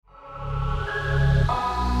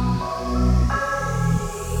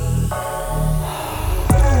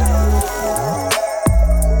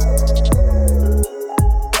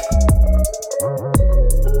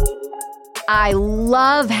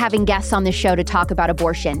love having guests on the show to talk about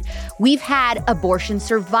abortion. We've had abortion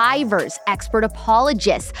survivors, expert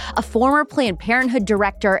apologists, a former Planned Parenthood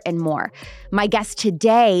director, and more. My guest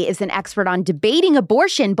today is an expert on debating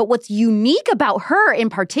abortion, but what's unique about her in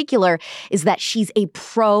particular is that she's a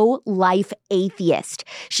pro-life atheist.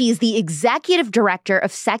 She is the executive director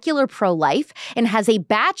of Secular Pro-Life and has a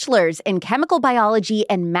bachelor's in chemical biology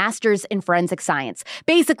and master's in forensic science.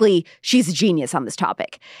 Basically, she's a genius on this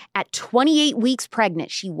topic. At 28 weeks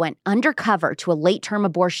pregnant, she went undercover to a late-term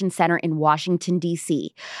abortion center in Washington,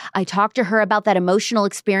 D.C. I talked to her about that emotional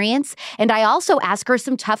experience, and I also asked her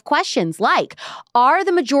some tough questions like, are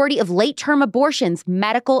the majority of late-term abortions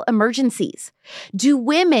medical emergencies? Do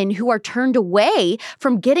women who are turned away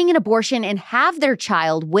from getting an abortion and have their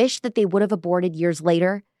child wish that they would have aborted years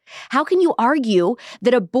later? How can you argue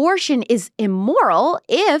that abortion is immoral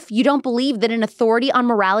if you don't believe that an authority on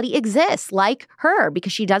morality exists, like her,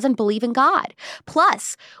 because she doesn't believe in God?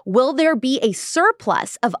 Plus, will there be a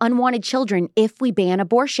surplus of unwanted children if we ban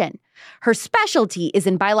abortion? Her specialty is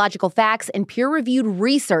in biological facts and peer-reviewed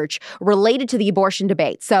research related to the abortion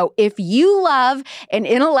debate. So if you love an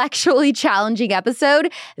intellectually challenging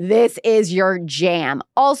episode, this is your jam.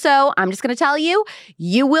 Also, I'm just going to tell you,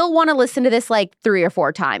 you will want to listen to this like 3 or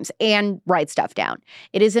 4 times and write stuff down.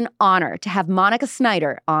 It is an honor to have Monica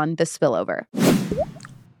Snyder on The Spillover.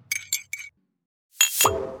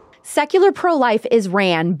 Secular Pro-Life is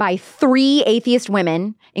ran by 3 atheist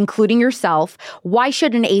women, including yourself. Why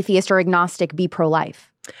should an atheist or agnostic be pro-life?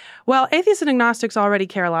 Well, atheists and agnostics already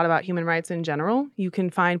care a lot about human rights in general. You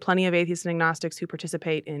can find plenty of atheists and agnostics who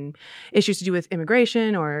participate in issues to do with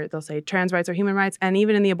immigration, or they'll say trans rights or human rights. And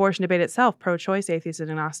even in the abortion debate itself, pro-choice atheists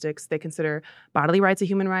and agnostics, they consider bodily rights a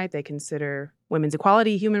human right. They consider women's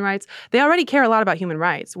equality human rights. They already care a lot about human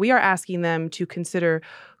rights. We are asking them to consider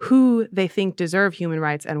who they think deserve human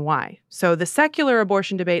rights and why. So the secular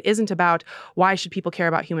abortion debate isn't about why should people care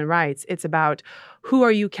about human rights. It's about who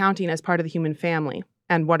are you counting as part of the human family?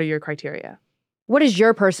 And what are your criteria? What is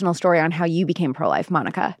your personal story on how you became pro-life,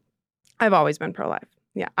 Monica? I've always been pro-life.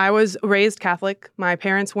 Yeah, I was raised Catholic. My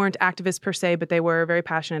parents weren't activists per se, but they were very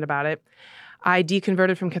passionate about it. I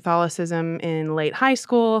deconverted from Catholicism in late high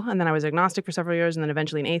school, and then I was agnostic for several years, and then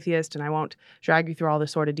eventually an atheist, and I won't drag you through all the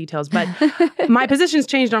sordid details, but my positions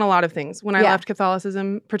changed on a lot of things when I left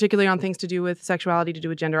Catholicism, particularly on things to do with sexuality, to do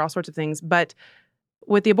with gender, all sorts of things. But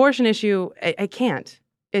with the abortion issue, I can't.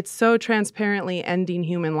 It's so transparently ending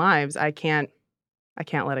human lives. I can't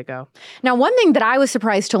let it go. Now, one thing that I was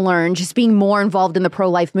surprised to learn, just being more involved in the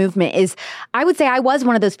pro-life movement, is I would say I was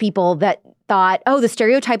one of those people that thought, oh, the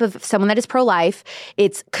stereotype of someone that is pro-life,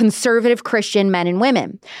 it's conservative Christian men and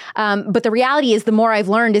women. But the reality is, the more I've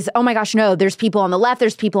learned is, oh my gosh, no, there's people on the left,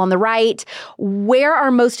 there's people on the right. Where are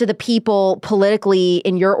most of the people politically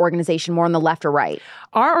in your organization, more on the left or right?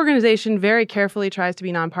 Our organization very carefully tries to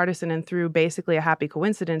be nonpartisan, and through basically a happy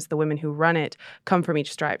coincidence, the women who run it come from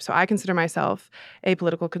each stripe. So I consider myself a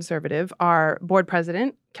political conservative. Our board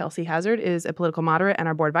president, Kelsey Hazard, is a political moderate, and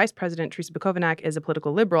our board vice president, Teresa Bukovinak, is a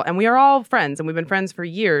political liberal. And we are all friends, and we've been friends for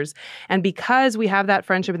years. And because we have that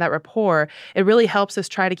friendship and that rapport, it really helps us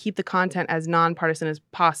try to keep the content as nonpartisan as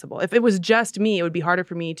possible. If it was just me, it would be harder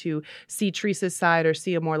for me to see Teresa's side or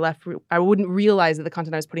see a more left. I wouldn't realize that the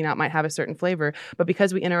content I was putting out might have a certain flavor. But because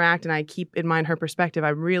we interact and I keep in mind her perspective, I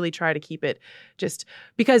really try to keep it just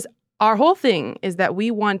because our whole thing is that we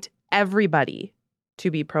want everybody to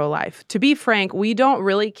be pro-life. To be frank, we don't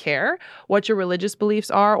really care what your religious beliefs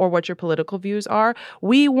are or what your political views are.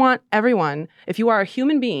 We want everyone, if you are a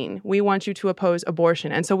human being, we want you to oppose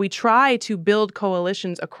abortion. And so we try to build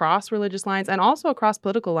coalitions across religious lines and also across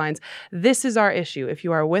political lines. This is our issue. If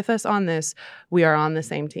you are with us on this, we are on the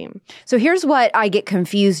same team. So here's what I get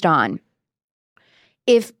confused on.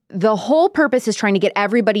 If the whole purpose is trying to get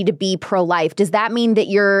everybody to be pro-life, does that mean that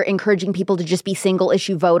you're encouraging people to just be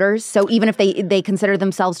single-issue voters? So even if they consider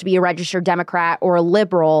themselves to be a registered Democrat or a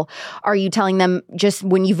liberal, are you telling them just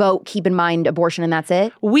when you vote, keep in mind abortion and that's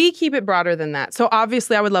it? We keep it broader than that. So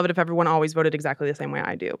obviously, I would love it if everyone always voted exactly the same way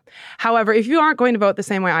I do. However, if you aren't going to vote the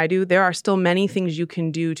same way I do, there are still many things you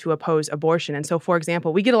can do to oppose abortion. And so, for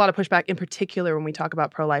example, we get a lot of pushback in particular when we talk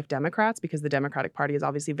about pro-life Democrats, because the Democratic Party is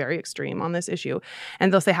obviously very extreme on this issue.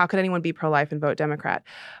 And they'll say, how could anyone be pro-life and vote Democrat?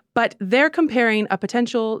 But they're comparing a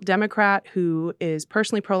potential Democrat who is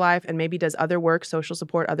personally pro-life and maybe does other work, social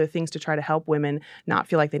support, other things to try to help women not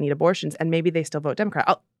feel like they need abortions, and maybe they still vote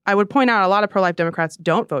Democrat. I would point out a lot of pro-life Democrats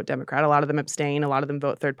don't vote Democrat. A lot of them abstain. A lot of them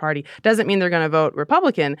vote third party. Doesn't mean they're going to vote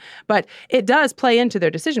Republican, but it does play into their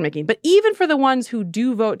decision making. But even for the ones who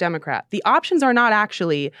do vote Democrat, the options are not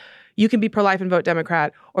actually You can be pro-life and vote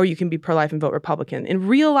Democrat, or you can be pro-life and vote Republican. In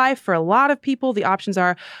real life, for a lot of people, the options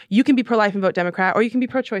are you can be pro-life and vote Democrat, or you can be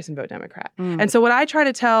pro-choice and vote Democrat. And so what I try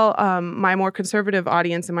to tell my more conservative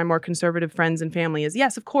audience and my more conservative friends and family is,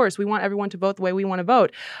 yes, of course, we want everyone to vote the way we want to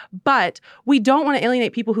vote, but we don't want to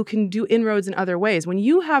alienate people who can do inroads in other ways. When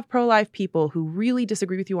you have pro-life people who really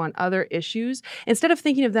disagree with you on other issues, instead of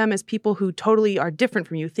thinking of them as people who totally are different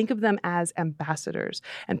from you, think of them as ambassadors.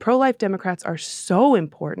 And pro-life Democrats are so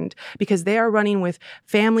important because they are running with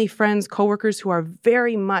family, friends, coworkers who are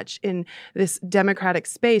very much in this Democratic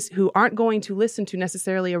space who aren't going to listen to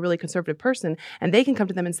necessarily a really conservative person. And they can come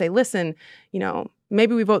to them and say, listen,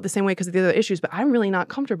 maybe we vote the same way because of the other issues, but I'm really not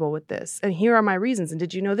comfortable with this. And here are my reasons. And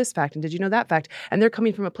did you know this fact? And did you know that fact? And they're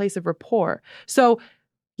coming from a place of rapport. So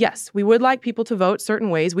yes, we would like people to vote certain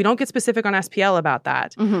ways. We don't get specific on SPL about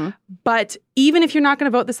that. But even if you're not going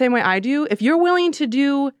to vote the same way I do, if you're willing to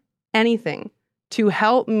do anything to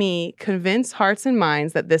help me convince hearts and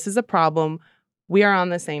minds that this is a problem, we are on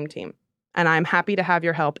the same team. And I'm happy to have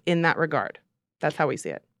your help in that regard. That's how we see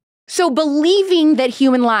it. So believing that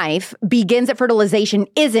human life begins at fertilization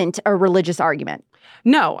isn't a religious argument.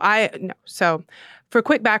 No. So for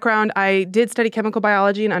quick background, I did study chemical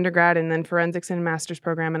biology in undergrad and then forensics in a master's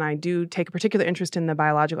program. And I do take a particular interest in the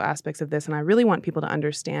biological aspects of this. And I really want people to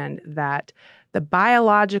understand that the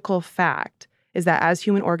biological fact is that as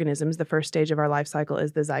human organisms, the first stage of our life cycle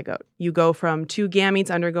is the zygote. You go from two gametes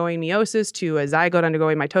undergoing meiosis to a zygote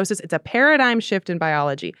undergoing mitosis. It's a paradigm shift in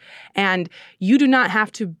biology. And you do not have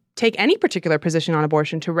to take any particular position on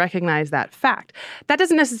abortion to recognize that fact. That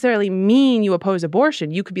doesn't necessarily mean you oppose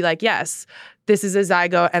abortion. You could be like, yes, this is a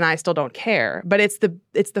zygote and I still don't care. But it's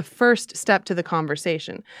the first step to the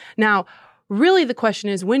conversation. Now, really, the question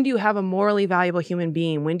is, when do you have a morally valuable human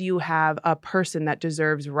being? When do you have a person that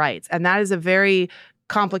deserves rights? And that is a very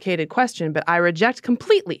complicated question, but I reject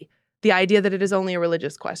completely the idea that it is only a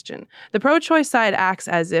religious question. The pro-choice side acts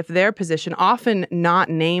as if their position, often not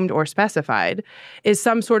named or specified, is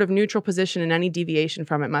some sort of neutral position and any deviation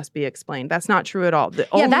from it must be explained. That's not true at all.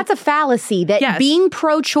 That's a fallacy, that being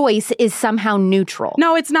pro-choice is somehow neutral.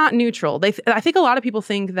 No, it's not neutral. I think a lot of people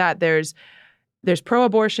think that there's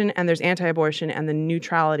pro-abortion and there's anti-abortion and the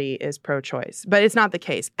neutrality is pro-choice. But it's not the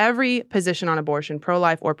case. Every position on abortion,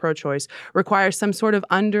 pro-life or pro-choice, requires some sort of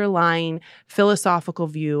underlying philosophical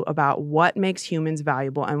view about what makes humans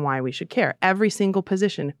valuable and why we should care. Every single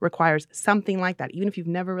position requires something like that, even if you've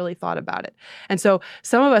never really thought about it. And so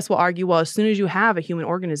some of us will argue, well, as soon as you have a human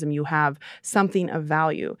organism, you have something of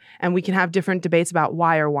value. And we can have different debates about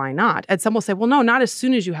why or why not. And some will say, well, no, not as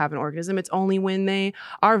soon as you have an organism. It's only when they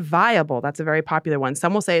are viable. That's a very popular one.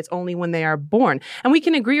 Some will say it's only when they are born. And we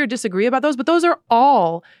can agree or disagree about those, but those are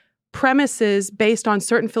all premises based on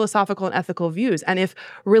certain philosophical and ethical views. And if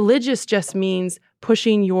religious just means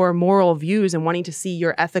pushing your moral views and wanting to see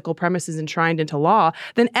your ethical premises enshrined into law,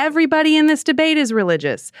 then everybody in this debate is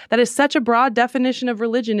religious. That is such a broad definition of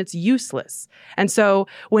religion, it's useless. And so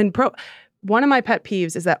one of my pet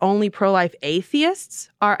peeves is that only pro-life atheists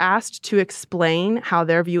are asked to explain how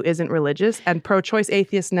their view isn't religious, and pro-choice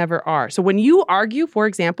atheists never are. So when you argue, for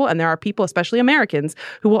example, and there are people, especially Americans,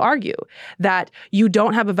 who will argue that you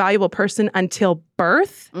don't have a valuable person until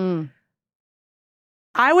birth,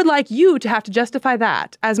 I would like you to have to justify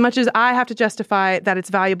that as much as I have to justify that it's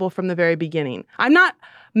valuable from the very beginning. I'm not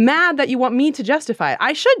mad that you want me to justify it.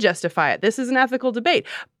 I should justify it. This is an ethical debate,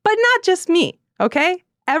 but not just me, okay?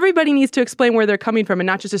 Everybody needs to explain where they're coming from and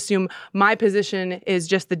not just assume my position is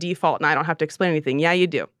just the default and I don't have to explain anything. Yeah, you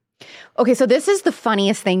do. Okay, so this is the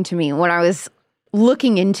funniest thing to me when I was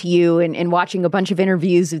looking into you and watching a bunch of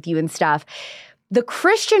interviews with you and stuff. The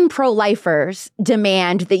Christian pro-lifers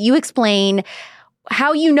demand that you explain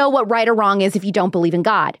how you know what right or wrong is if you don't believe in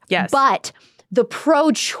God. Yes. But the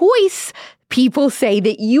pro-choice people say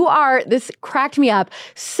that you are, this cracked me up,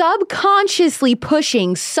 subconsciously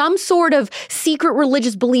pushing some sort of secret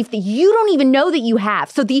religious belief that you don't even know that you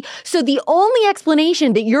have. So the only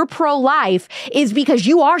explanation that you're pro-life is because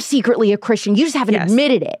you are secretly a Christian. You just haven't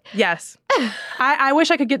admitted it. Yes. I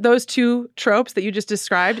wish I could get those two tropes that you just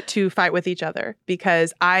described to fight with each other,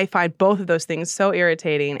 because I find both of those things so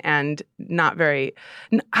irritating and not very...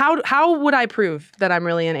 How would I prove that I'm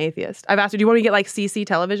really an atheist? I've asked her, do you want me to get like CC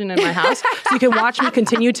television in my house so you can watch me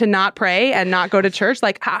continue to not pray and not go to church?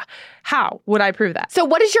 Like, how would I prove that? So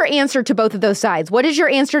what is your answer to both of those sides? What is your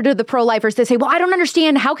answer to the pro-lifers that say, well, I don't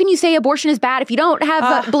understand. How can you say abortion is bad if you don't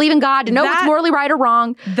have believe in God to know what's morally right or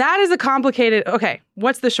wrong? That is a complicated... Okay.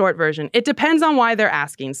 What's the short version? It depends on why they're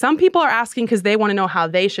asking. Some people are asking because they want to know how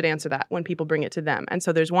they should answer that when people bring it to them. And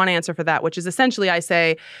so there's one answer for that, which is essentially I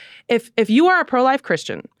say, if you are a pro-life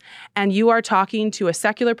Christian and you are talking to a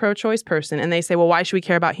secular pro-choice person and they say, well, why should we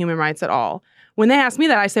care about human rights at all? When they ask me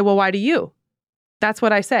that, I say, well, why do you? That's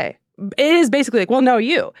what I say. It is basically like, well, no,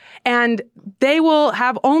 you. And they will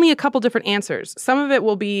have only a couple different answers. Some of it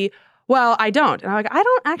will be, well, I don't. And I'm like, I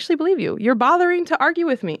don't actually believe you. You're bothering to argue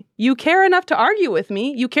with me. You care enough to argue with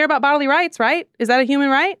me. You care about bodily rights, right? Is that a human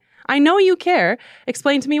right? I know you care.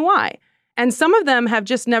 Explain to me why. And some of them have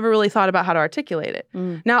just never really thought about how to articulate it.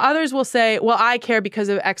 Now, others will say, well, I care because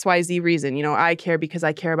of XYZ reason. You know, I care because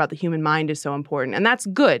I care about the human mind is so important. And that's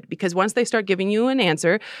good because once they start giving you an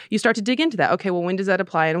answer, you start to dig into that. Okay, well, when does that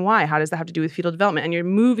apply and why? How does that have to do with fetal development? And you're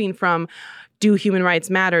moving from do human rights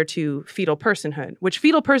matter to fetal personhood, which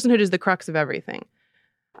fetal personhood is the crux of everything.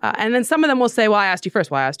 And then some of them will say, well, I asked you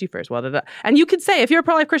first. Well, I asked you first. Well, and you could say, if you're a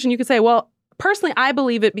pro-life Christian, you could say, well, personally, I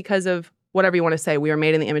believe it because of whatever you want to say. We are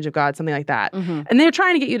made in the image of God, something like that. And they're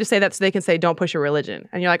trying to get you to say that so they can say, don't push your religion.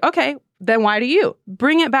 And you're like, okay, then why do you?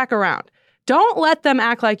 Bring it back around. Don't let them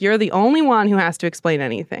act like you're the only one who has to explain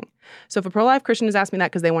anything. So if a pro-life Christian is asking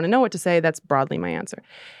that because they want to know what to say, that's broadly my answer.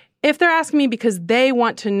 If they're asking me because they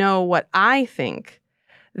want to know what I think,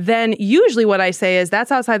 then usually what I say is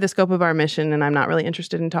that's outside the scope of our mission and I'm not really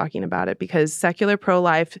interested in talking about it because secular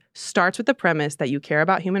pro-life starts with the premise that you care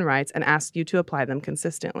about human rights and asks you to apply them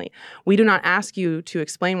consistently. We do not ask you to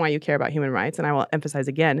explain why you care about human rights, and I will emphasize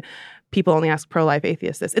again, people only ask pro-life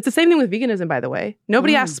atheists this. It's the same thing with veganism, by the way.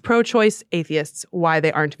 Nobody asks pro-choice atheists why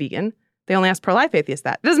they aren't vegan. They only ask pro-life atheists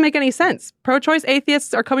that. It doesn't make any sense. Pro-choice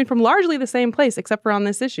atheists are coming from largely the same place, except for on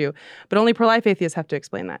this issue. But only pro-life atheists have to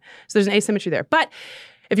explain that. So there's an asymmetry there. But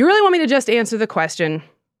if you really want me to just answer the question,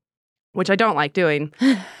 which I don't like doing,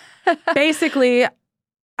 basically, and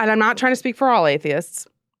I'm not trying to speak for all atheists,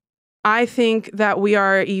 I think that we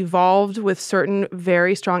are evolved with certain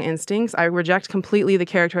very strong instincts. I reject completely the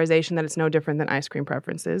characterization that it's no different than ice cream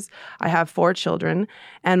preferences. I have 4 children,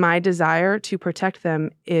 and my desire to protect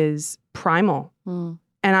them is primal.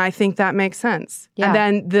 And I think that makes sense. Yeah. And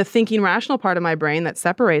then the thinking rational part of my brain that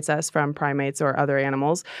separates us from primates or other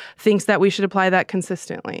animals thinks that we should apply that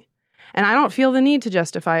consistently. And I don't feel the need to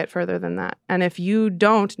justify it further than that. And if you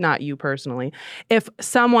don't, not you personally, if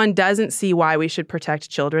someone doesn't see why we should protect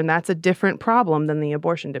children, that's a different problem than the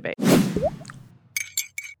abortion debate.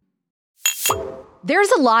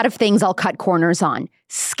 There's a lot of things I'll cut corners on.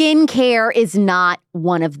 Skincare is not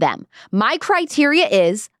one of them. My criteria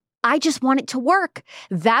is I just want it to work.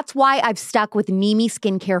 That's why I've stuck with Nimi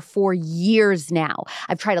skincare for years now.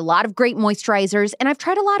 I've tried a lot of great moisturizers and I've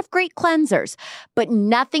tried a lot of great cleansers, but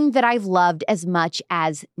nothing that I've loved as much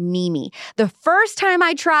as Nimi. The first time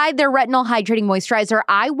I tried their retinol hydrating moisturizer,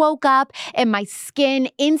 I woke up and my skin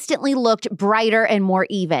instantly looked brighter and more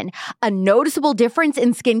even. A noticeable difference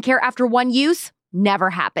in skincare after one use?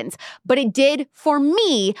 Never happens. But it did for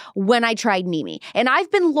me when I tried Nimi. And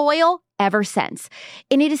I've been loyal ever since.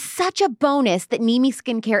 And it is such a bonus that Nimi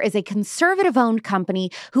Skincare is a conservative-owned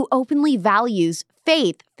company who openly values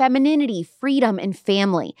faith, femininity, freedom, and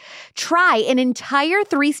family. Try an entire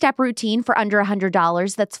 3-step routine for under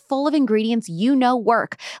 $100 that's full of ingredients you know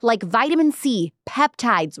work, like vitamin C,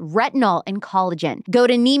 peptides, retinol, and collagen. Go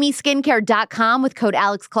to NimiSkincare.com with code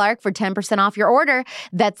AlexClark for 10% off your order.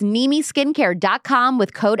 That's NimiSkincare.com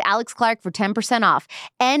with code AlexClark for 10% off.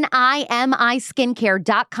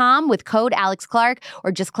 NimiSkincare.com with code AlexClark,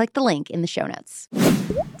 or just click the link in the show notes.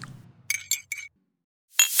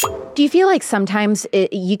 Do you feel like sometimes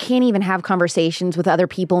you can't even have conversations with other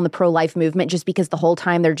people in the pro-life movement just because the whole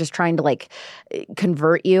time they're just trying to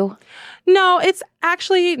convert you? No, it's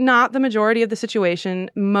actually not the majority of the situation.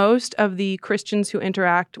 Most of the Christians who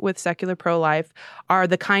interact with secular pro-life are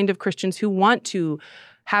the kind of Christians who want to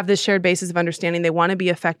have this shared basis of understanding. They want to be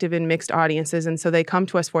effective in mixed audiences, and so they come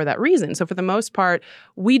to us for that reason. So for the most part,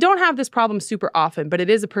 we don't have this problem super often, but it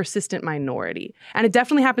is a persistent minority. And it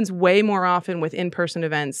definitely happens way more often with in-person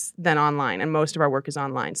events than online, and most of our work is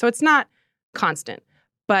online. So it's not constant.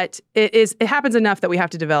 But it happens enough that we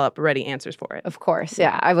have to develop ready answers for it. Of course,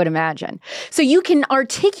 yeah, I would imagine. So you can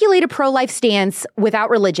articulate a pro-life stance without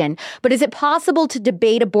religion, but is it possible to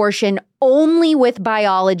debate abortion only with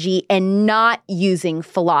biology and not using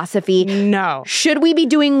philosophy? No. Should we be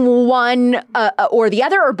doing one or the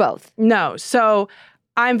other, or both? No. So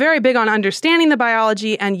I'm very big on understanding the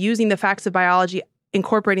biology and using the facts of biology,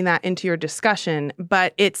 incorporating that into your discussion,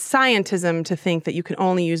 but it's scientism to think that you can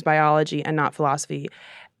only use biology and not philosophy.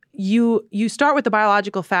 You start with the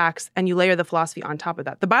biological facts and you layer the philosophy on top of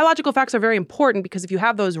that. The biological facts are very important because if you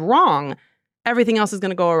have those wrong, everything else is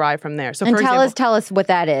going to go awry from there. So, and for tell us what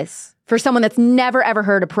that is for someone that's never ever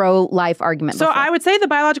heard a pro-life argument before. So I would say the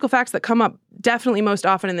biological facts that come up definitely most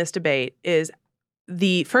often in this debate is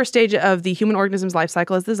the first stage of the human organism's life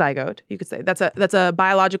cycle is the zygote. You could say that's a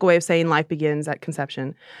biological way of saying life begins at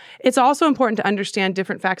conception. It's also important to understand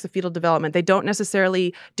different facts of fetal development. They don't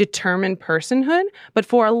necessarily determine personhood, but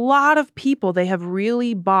for a lot of people, they have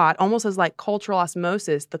really bought, almost as like cultural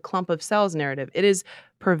osmosis, the clump of cells narrative. It is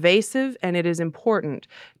pervasive and it is important.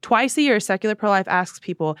 Twice a year, Secular Pro-Life asks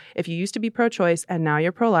people, if you used to be pro-choice and now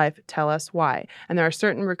you're pro-life, tell us why. And there are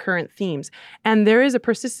certain recurrent themes. And there is a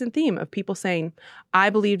persistent theme of people saying,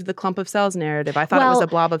 I believed the clump of cells narrative. I thought it was a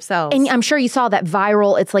blob of cells. And I'm sure you saw that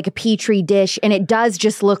viral, it's like a Petri dish, and it does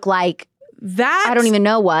just look like that. I don't even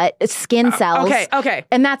know what. Skin cells. Okay.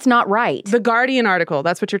 And that's not right. The Guardian article,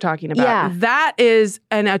 that's what you're talking about. Yeah. That is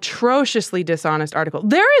an atrociously dishonest article.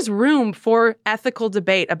 There is room for ethical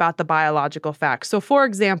debate about the biological facts. So, for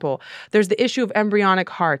example, there's the issue of embryonic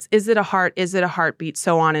hearts. Is it a heart? Is it a heartbeat?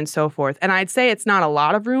 So on and so forth. And I'd say it's not a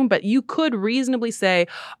lot of room, but you could reasonably say,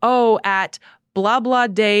 at blah, blah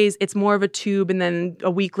days, it's more of a tube, and then a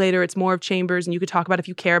week later, it's more of chambers, and you could talk about if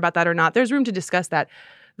you care about that or not. There's room to discuss that.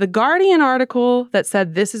 The Guardian article that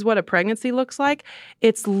said this is what a pregnancy looks like,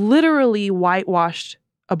 it's literally whitewashed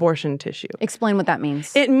abortion tissue. Explain what that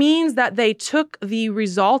means. It means that they took the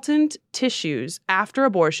resultant tissues after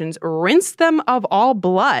abortions, rinsed them of all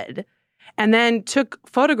blood, and then took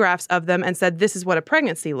photographs of them and said, this is what a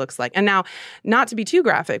pregnancy looks like. And now, not to be too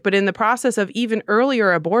graphic, but in the process of even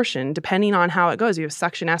earlier abortion, depending on how it goes, you have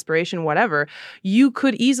suction, aspiration, whatever, you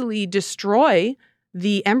could easily destroy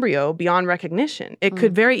the embryo beyond recognition. It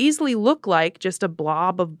could very easily look like just a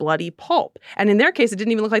blob of bloody pulp. And in their case, it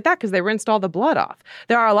didn't even look like that because they rinsed all the blood off.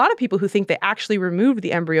 There are a lot of people who think they actually removed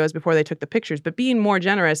the embryos before they took the pictures. But being more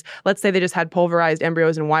generous, let's say they just had pulverized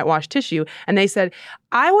embryos and whitewashed tissue. And they said,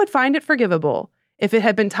 I would find it forgivable if it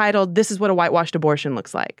had been titled, this is what a whitewashed abortion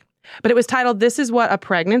looks like. But it was titled, this is what a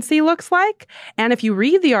pregnancy looks like. And if you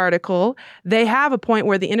read the article, they have a point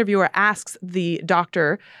where the interviewer asks the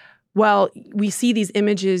doctor, well, we see these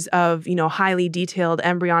images of, highly detailed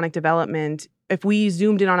embryonic development. If we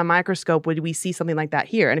zoomed in on a microscope, would we see something like that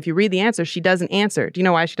here? And if you read the answer, she doesn't answer. Do you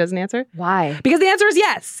know why she doesn't answer? Why? Because the answer is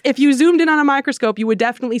yes. If you zoomed in on a microscope, you would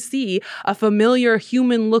definitely see a familiar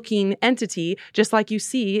human-looking entity, just like you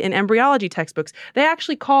see in embryology textbooks. They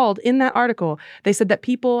actually called, in that article, they said that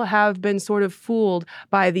people have been sort of fooled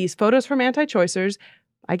by these photos from anti-choicers.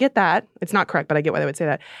 I get that. It's not correct, but I get why they would say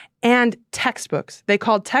that. And textbooks. They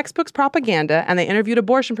called textbooks propaganda, and they interviewed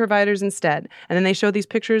abortion providers instead. And then they showed these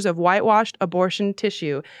pictures of whitewashed abortion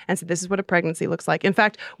tissue and said, this is what a pregnancy looks like. In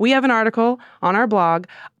fact, we have an article on our blog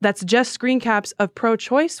that's just screen caps of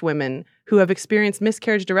pro-choice women who have experienced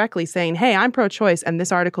miscarriage directly saying, hey, I'm pro-choice, and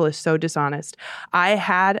this article is so dishonest. I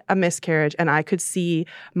had a miscarriage, and I could see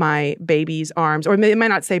my baby's arms, or they might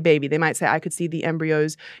not say baby. They might say I could see the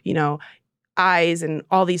embryo's, eyes and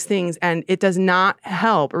all these things, and it does not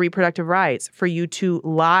help reproductive rights for you to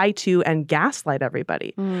lie to and gaslight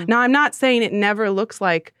everybody. Now, I'm not saying it never looks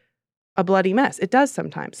like a bloody mess. It does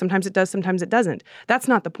sometimes. Sometimes it does, sometimes it doesn't. That's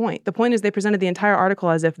not the point. The point is they presented the entire article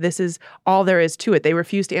as if this is all there is to it. They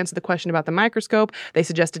refused to answer the question about the microscope. They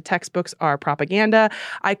suggested textbooks are propaganda.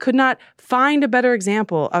 I could not find a better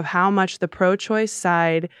example of how much the pro-choice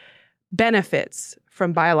side benefits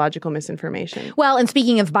from biological misinformation. Well, and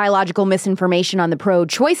speaking of biological misinformation on the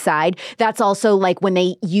pro-choice side, that's also like when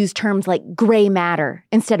they use terms like gray matter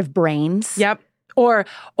instead of brains. Yep. Or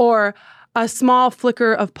a small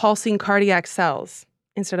flicker of pulsing cardiac cells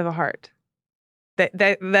instead of a heart.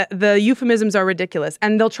 The euphemisms are ridiculous,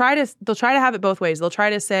 and they'll try to have it both ways. They'll try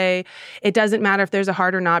to say it doesn't matter if there's a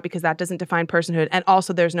heart or not because that doesn't define personhood, and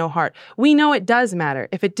also there's no heart. We know it does matter.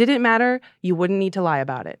 If it didn't matter, you wouldn't need to lie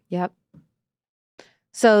about it. Yep.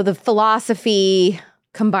 So the philosophy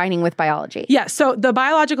combining with biology. Yeah. So the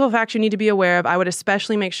biological facts you need to be aware of. I would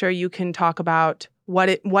especially make sure you can talk about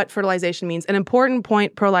what fertilization means. An important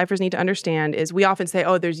point pro-lifers need to understand is we often say,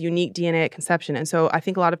 oh, there's unique DNA at conception. And so I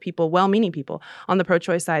think a lot of people, well-meaning people on the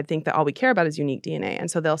pro-choice side think that all we care about is unique DNA. And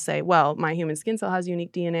so they'll say, well, my human skin cell has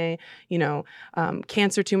unique DNA.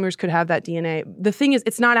 Cancer tumors could have that DNA. The thing is,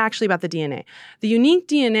 it's not actually about the DNA. The unique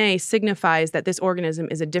DNA signifies that this organism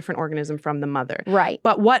is a different organism from the mother. Right.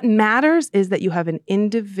 But what matters is that you have an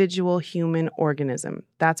individual human organism.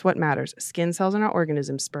 That's what matters. Skin cells in our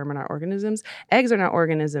organisms, sperm in our organisms, eggs Viruses are not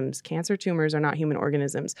organisms. Cancer tumors are not human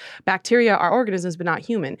organisms. Bacteria are organisms, but not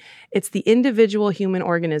human. It's the individual human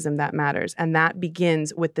organism that matters, and that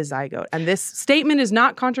begins with the zygote. And this statement is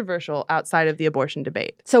not controversial outside of the abortion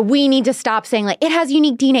debate. So we need to stop saying, like, it has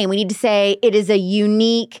unique DNA. We need to say it is a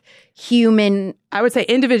unique human. I would say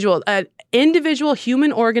individual. Individual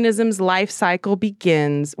human organism's life cycle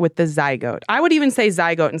begins with the zygote. I would even say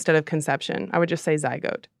zygote instead of conception. I would just say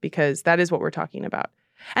zygote because that is what we're talking about.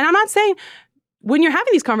 And I'm not saying, when you're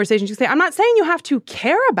having these conversations, you say, I'm not saying you have to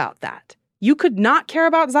care about that. You could not care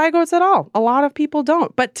about zygotes at all. A lot of people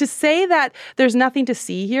don't. But to say that there's nothing to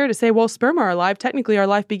see here, to say, well, sperm are alive, technically our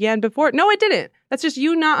life began before. No, it didn't. That's just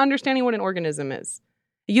you not understanding what an organism is.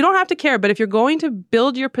 You don't have to care, but if you're going to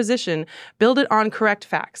build your position, build it on correct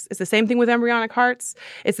facts. It's the same thing with embryonic hearts.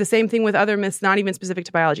 It's the same thing with other myths, not even specific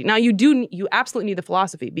to biology. Now, you absolutely need the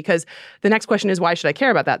philosophy, because the next question is, why should I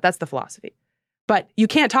care about that? That's the philosophy. But you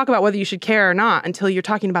can't talk about whether you should care or not until you're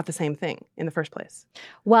talking about the same thing in the first place.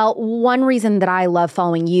 Well, one reason that I love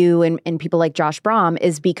following you and people like Josh Brahm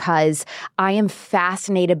is because I am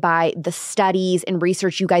fascinated by the studies and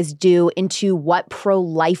research you guys do into what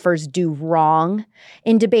pro-lifers do wrong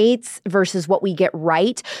in debates versus what we get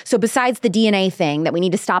right. So besides the DNA thing, that we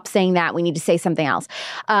need to stop saying that, we need to say something else.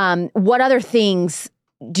 What other things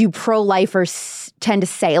do pro-lifers tend to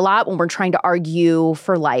say a lot when we're trying to argue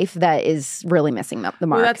for life that is really missing the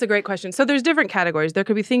mark? Well, that's a great question. So there's different categories. There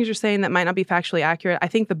could be things you're saying that might not be factually accurate. I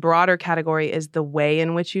think the broader category is the way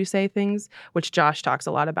in which you say things, which Josh talks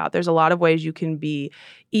a lot about. There's a lot of ways you can be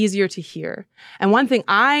easier to hear. And one thing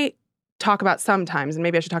I talk about sometimes, and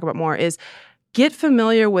maybe I should talk about more, is get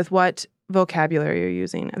familiar with what vocabulary you're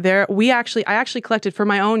using. I actually collected for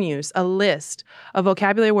my own use a list of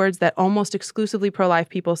vocabulary words that almost exclusively pro-life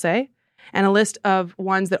people say, and a list of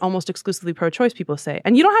ones that almost exclusively pro-choice people say.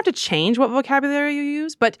 And you don't have to change what vocabulary you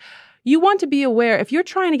use, but you want to be aware, if you're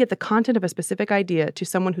trying to get the content of a specific idea to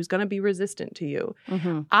someone who's going to be resistant to you,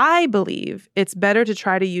 I believe it's better to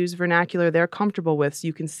try to use vernacular they're comfortable with, so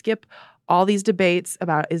you can skip all these debates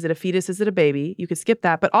about, is it a fetus, is it a baby? You could skip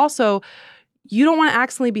that. But also, you don't want to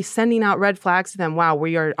accidentally be sending out red flags to them. Wow,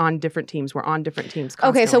 we are on different teams. We're on different teams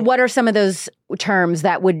constantly. Okay, so what are some of those terms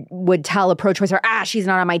that would tell a pro-choicer, she's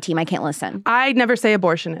not on my team, I can't listen? I never say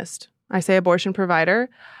abortionist. I say abortion provider.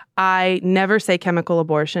 I never say chemical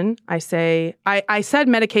abortion. I said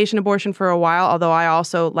medication abortion for a while, although I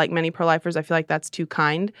also, like many pro-lifers, I feel like that's too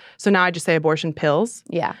kind. So now I just say abortion pills.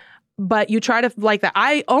 Yeah. But you try to like that.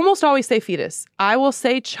 I almost always say fetus. I will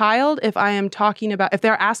say child if I am talking about, if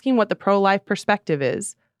they're asking what the pro-life perspective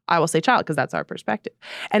is, I will say child because that's our perspective.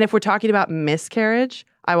 And if we're talking about miscarriage,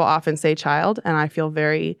 I will often say child, and I feel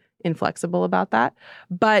very inflexible about that.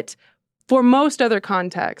 But for most other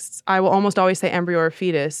contexts, I will almost always say embryo or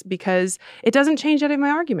fetus because it doesn't change any of my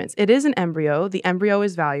arguments. It is an embryo. The embryo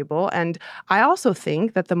is valuable. And I also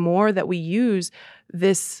think that the more that we use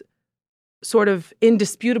this sort of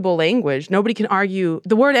indisputable language, nobody can argue.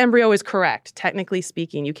 The word embryo is correct, technically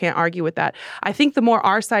speaking. You can't argue with that. I think the more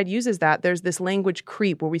our side uses that, there's this language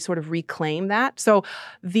creep where we sort of reclaim that. So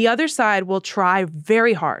the other side will try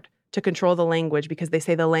very hard to control the language because they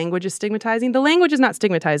say the language is stigmatizing. The language is not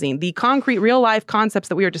stigmatizing. The concrete, real-life concepts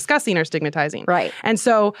that we are discussing are stigmatizing. Right. And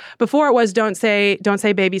so before it was don't say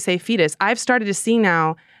baby, say fetus. I've started to see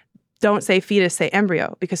now, don't say fetus, say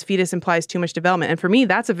embryo, because fetus implies too much development. And for me,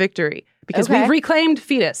 that's a victory because we've reclaimed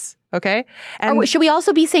fetus, okay? And should we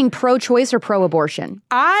also be saying pro-choice or pro-abortion?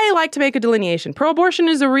 I like to make a delineation. Pro-abortion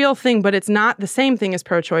is a real thing, but it's not the same thing as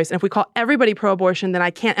pro-choice. And if we call everybody pro-abortion, then I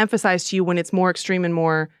can't emphasize to you when it's more extreme and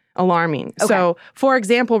more alarming. Okay. So, for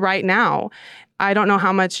example, right now, I don't know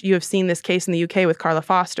how much you have seen this case in the UK with Carla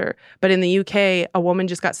Foster, but in the UK, a woman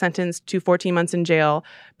just got sentenced to 14 months in jail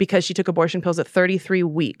because she took abortion pills at 33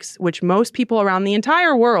 weeks, which most people around the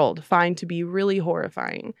entire world find to be really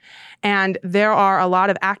horrifying. And there are a lot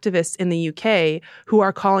of activists in the UK who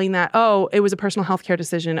are calling that, oh, it was a personal health care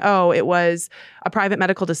decision. Oh, it was a private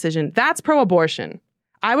medical decision. That's pro-abortion.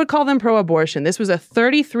 I would call them pro-abortion. This was a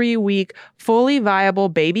 33-week, fully viable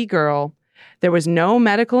baby girl. There was no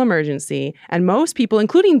medical emergency, and most people,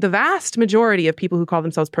 including the vast majority of people who call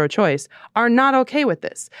themselves pro-choice, are not okay with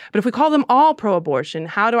this. But if we call them all pro-abortion,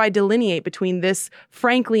 how do I delineate between this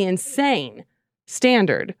frankly insane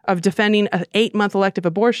standard of defending an 8-month elective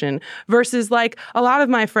abortion versus like a lot of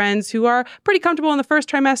my friends who are pretty comfortable in the first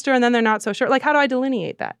trimester and then they're not so sure? Like, how do I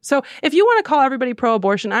delineate that? So if you want to call everybody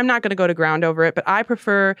pro-abortion, I'm not going to go to ground over it, but I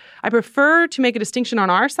prefer to make a distinction on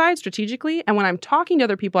our side strategically. And when I'm talking to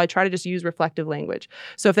other people, I try to just use reflective language.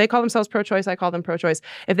 So if they call themselves pro-choice, I call them pro-choice.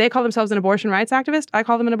 If they call themselves an abortion rights activist, I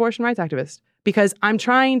call them an abortion rights activist because I'm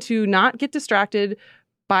trying to not get distracted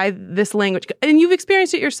by this language. And you've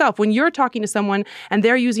experienced it yourself. When you're talking to someone and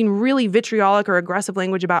they're using really vitriolic or aggressive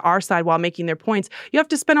language about our side while making their points, you have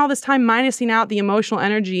to spend all this time minusing out the emotional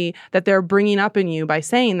energy that they're bringing up in you by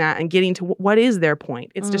saying that and getting to what is their point.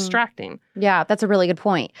 It's distracting. Yeah, that's a really good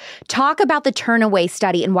point. Talk about the Turnaway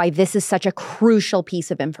study and why this is such a crucial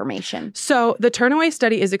piece of information. So the Turnaway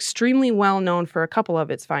study is extremely well known for a couple of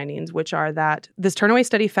its findings, which are that this Turnaway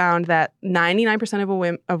study found that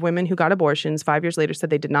 99% of women who got abortions 5 years later said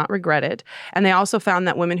they did not regret it. And they also found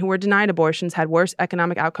that women who were denied abortions had worse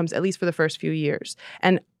economic outcomes, at least for the first few years.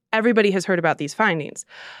 And everybody has heard about these findings.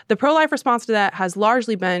 The pro-life response to that has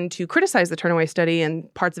largely been to criticize the Turnaway study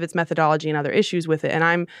and parts of its methodology and other issues with it. And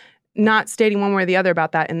I'm not stating one way or the other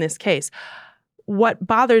about that in this case. What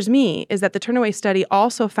bothers me is that the Turnaway study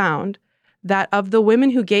also found that of the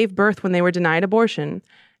women who gave birth when they were denied abortion,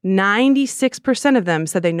 96% of them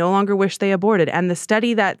said they no longer wish they aborted. And the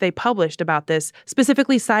study that they published about this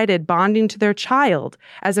specifically cited bonding to their child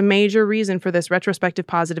as a major reason for this retrospective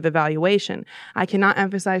positive evaluation. I cannot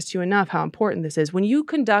emphasize to you enough how important this is. When you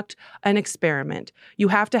conduct an experiment, you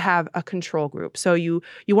have to have a control group. So you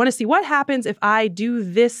want to see what happens if I do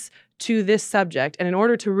this to this subject. And in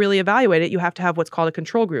order to really evaluate it, you have to have what's called a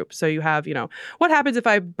control group. So you have, what happens if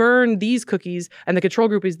I burn these cookies and the control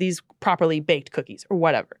group is these properly baked cookies or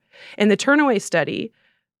whatever. In the Turnaway study,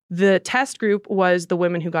 the test group was the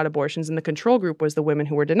women who got abortions and the control group was the women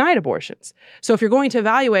who were denied abortions. So if you're going to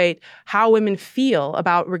evaluate how women feel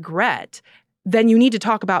about regret, then you need to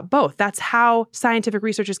talk about both. That's how scientific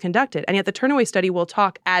research is conducted. And yet the Turnaway study will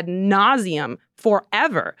talk ad nauseum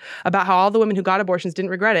forever about how all the women who got abortions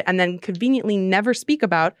didn't regret it and then conveniently never speak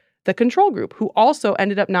about the control group who also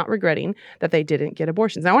ended up not regretting that they didn't get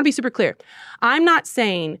abortions. Now, I want to be super clear. I'm not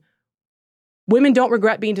saying women don't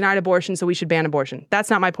regret being denied abortion, so we should ban abortion. That's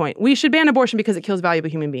not my point. We should ban abortion because it kills valuable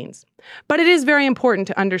human beings. But it is very important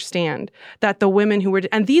to understand that the women who were,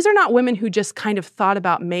 and these are not women who just kind of thought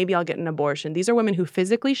about maybe I'll get an abortion. These are women who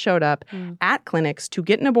physically showed up at clinics to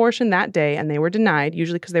get an abortion that day, and they were denied,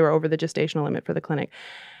 usually because they were over the gestational limit for the clinic.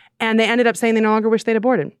 And they ended up saying they no longer wish they'd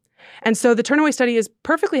aborted. And so the Turnaway study is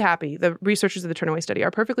perfectly happy. The researchers of the Turnaway study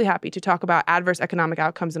are perfectly happy to talk about adverse economic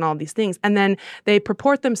outcomes and all of these things. And then they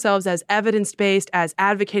purport themselves as evidence-based, as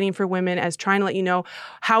advocating for women, as trying to let you know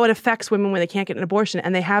how it affects women when they can't get an abortion.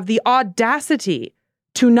 And they have the audacity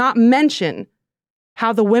to not mention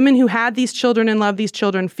how the women who had these children and love these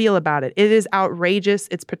children feel about it. It is outrageous.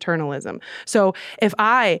 It's paternalism. So if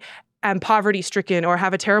I am poverty-stricken or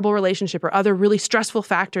have a terrible relationship or other really stressful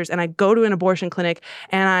factors, and I go to an abortion clinic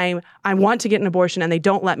and I want to get an abortion and they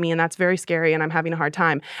don't let me, and that's very scary and I'm having a hard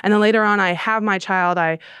time. And then later on, I have my child,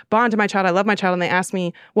 I bond to my child, I love my child, and they ask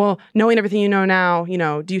me, well, knowing everything you know now,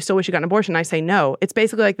 do you still wish you got an abortion? I say no. It's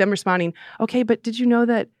basically like them responding, okay, but did you know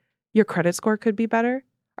that your credit score could be better?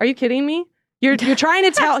 Are you kidding me? You're trying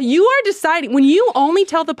to tell, you are deciding, when you only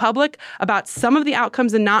tell the public about some of the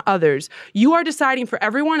outcomes and not others, you are deciding for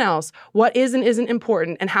everyone else what is and isn't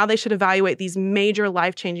important and how they should evaluate these major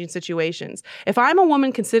life-changing situations. If I'm a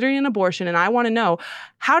woman considering an abortion and I want to know,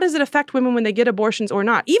 how does it affect women when they get abortions or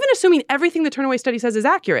not? Even assuming everything the Turnaway study says is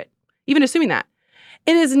accurate, even assuming that,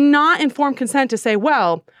 it is not informed consent to say,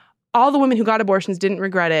 well, all the women who got abortions didn't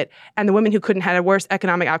regret it and the women who couldn't had worse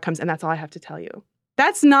economic outcomes, and that's all I have to tell you.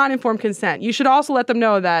 That's not informed consent. You should also let them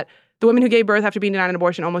know that the women who gave birth after being denied an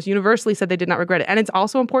abortion almost universally said they did not regret it. And it's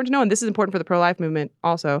also important to know, and this is important for the pro-life movement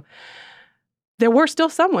also, there were still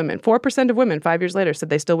some women, 4% of women 5 years later said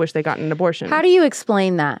they still wish they gotten an abortion. How do you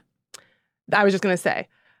explain that? I was just going to say,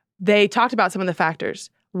 they talked about some of the factors.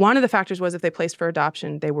 One of the factors was if they placed for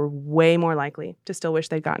adoption, they were way more likely to still wish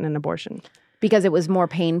they'd gotten an abortion. Because it was more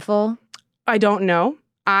painful? I don't know.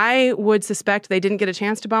 I would suspect they didn't get a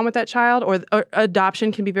chance to bond with that child, or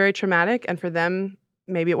adoption can be very traumatic, and for them,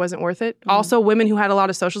 maybe it wasn't worth it. Also, women who had a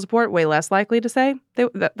lot of social support, way less likely to say.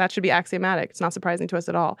 That should be axiomatic. It's not surprising to us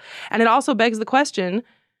at all. And it also begs the question,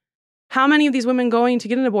 how many of these women going to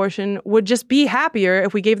get an abortion would just be happier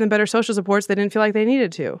if we gave them better social supports they didn't feel like they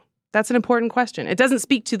needed to? That's an important question. It doesn't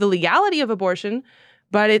speak to the legality of abortion,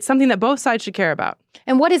 but it's something that both sides should care about.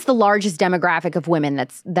 And what is the largest demographic of women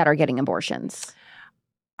that are getting abortions?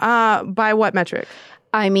 By what metric?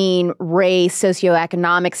 I mean, race,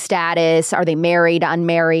 socioeconomic status, are they married,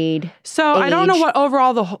 unmarried? So age? I don't know what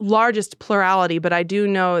overall the largest plurality, but I do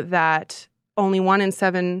know that only 1 in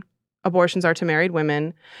 7 abortions are to married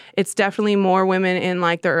women. It's definitely more women in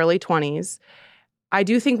like their early 20s. I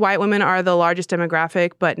do think white women are the largest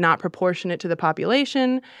demographic, but not proportionate to the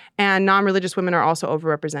population. And non-religious women are also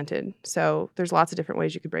overrepresented. So there's lots of different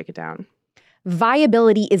ways you could break it down.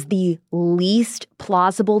 Viability is the least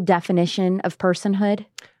plausible definition of personhood?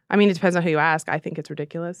 I mean, it depends on who you ask. I think it's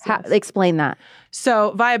ridiculous. Yes. Explain that.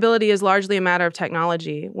 So viability is largely a matter of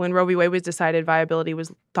technology. When Roe v. Wade was decided, viability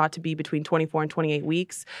was thought to be between 24 and 28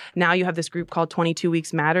 weeks. Now you have this group called 22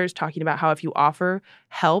 Weeks Matters talking about how if you offer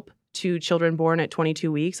help to children born at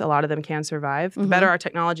 22 weeks, a lot of them can survive. The better our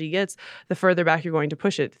technology gets, the further back you're going to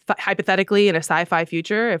push it. Hypothetically, in a sci-fi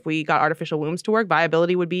future, if we got artificial wombs to work,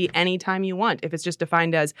 viability would be any time you want. If it's just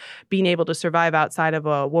defined as being able to survive outside of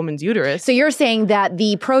a woman's uterus. So you're saying that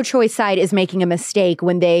the pro-choice side is making a mistake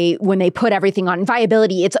when they put everything on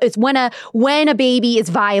viability. It's when a baby is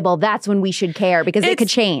viable, that's when we should care, because it could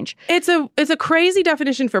change. It's a crazy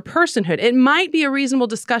definition for personhood. It might be a reasonable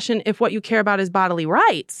discussion if what you care about is bodily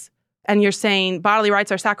rights. And you're saying bodily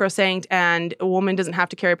rights are sacrosanct and a woman doesn't have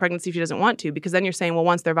to carry a pregnancy if she doesn't want to, because then you're saying, well,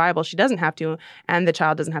 once they're viable, she doesn't have to and the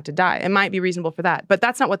child doesn't have to die. It might be reasonable for that. But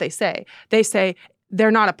that's not what they say. They say they're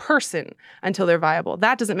not a person until they're viable.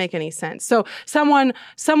 That doesn't make any sense. So someone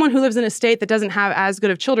who lives in a state that doesn't have as good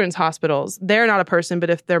of children's hospitals, they're not a person, but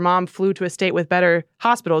if their mom flew to a state with better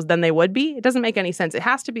hospitals, then they would be. It doesn't make any sense. It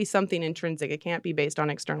has to be something intrinsic. It can't be based on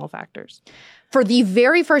external factors. For the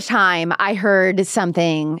very first time, I heard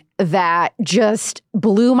something that just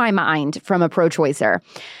blew my mind from a pro-choicer.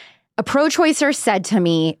 A pro-choicer said to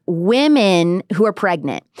me, women who are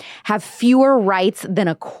pregnant have fewer rights than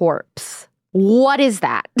a corpse. What is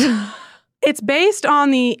that? It's based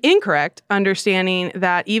on the incorrect understanding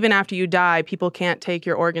that even after you die, people can't take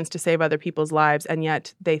your organs to save other people's lives, and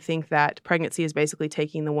yet they think that pregnancy is basically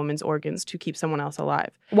taking the woman's organs to keep someone else alive.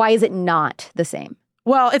 Why is it not the same?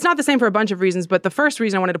 Well, it's not the same for a bunch of reasons, but the first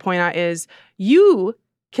reason I wanted to point out is you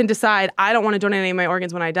can decide, I don't want to donate any of my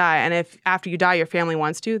organs when I die, and if after you die your family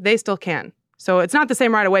wants to, they still can. So it's not the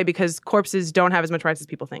same right away because corpses don't have as much rights as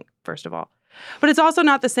people think, first of all. But it's also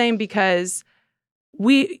not the same because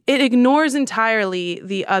it ignores entirely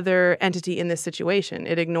the other entity in this situation.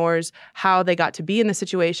 It ignores how they got to be in the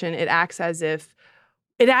situation. It acts as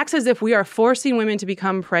if we are forcing women to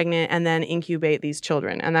become pregnant and then incubate these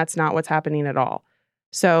children, and that's not what's happening at all.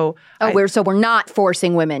 So we're not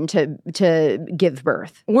forcing women to give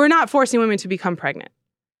birth. We're not forcing women to become pregnant.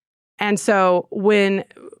 And so when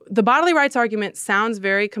the bodily rights argument sounds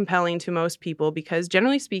very compelling to most people, because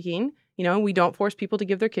generally speaking, we don't force people to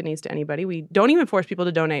give their kidneys to anybody. We don't even force people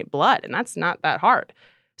to donate blood, and that's not that hard.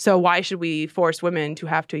 So why should we force women to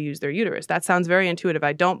have to use their uterus? That sounds very intuitive.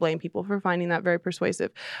 I don't blame people for finding that very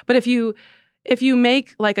persuasive. But if you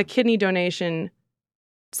make like a kidney donation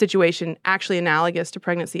situation actually analogous to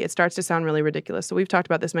pregnancy, it starts to sound really ridiculous. So we've talked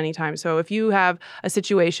about this many times. So if you have a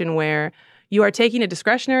situation where you are taking a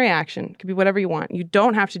discretionary action, it could be whatever you want. You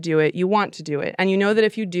don't have to do it. You want to do it. And you know that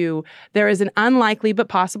if you do, there is an unlikely but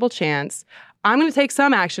possible chance. I'm going to take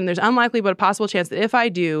some action. There's unlikely but a possible chance that if I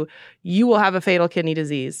do, you will have a fatal kidney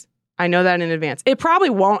disease. I know that in advance. It probably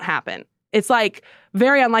won't happen. It's like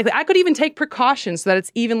very unlikely. I could even take precautions so that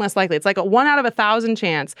it's even less likely. It's like a 1 out of 1,000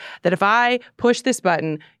 chance that if I push this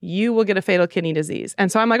button, you will get a fatal kidney disease.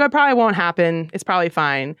 And so I'm like, it probably won't happen. It's probably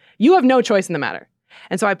fine. You have no choice in the matter.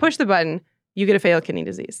 And so I push the button, you get a fatal kidney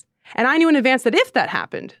disease. And I knew in advance that if that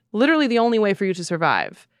happened, literally the only way for you to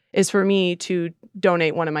survive is for me to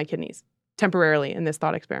donate one of my kidneys temporarily in this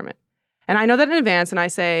thought experiment. And I know that in advance, and I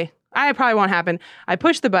say, it probably won't happen. I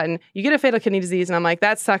push the button, you get a fatal kidney disease, and I'm like,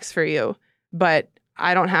 that sucks for you, but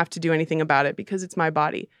I don't have to do anything about it because it's my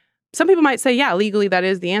body. Some people might say, yeah, legally that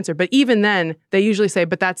is the answer. But even then, they usually say,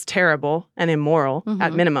 but that's terrible and immoral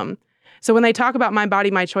at minimum. So when they talk about my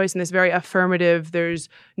body, my choice, and this very affirmative, there's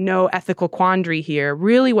no ethical quandary here,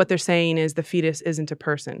 really what they're saying is the fetus isn't a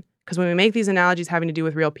person. Because when we make these analogies having to do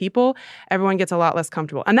with real people, everyone gets a lot less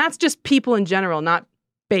comfortable. And that's just people in general, not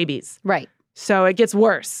babies. Right. So it gets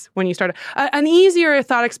worse when you start. An easier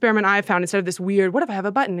thought experiment I've found, instead of this weird, what if I have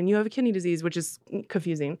a button and you have a kidney disease, which is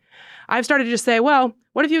confusing. I've started to just say, well,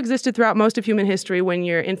 what if you existed throughout most of human history when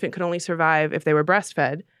your infant could only survive if they were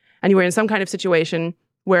breastfed, and you were in some kind of situation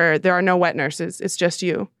where there are no wet nurses, it's just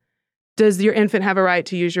you. Does your infant have a right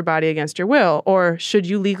to use your body against your will? Or should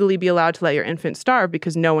you legally be allowed to let your infant starve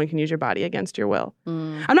because no one can use your body against your will?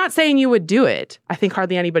 I'm not saying you would do it. I think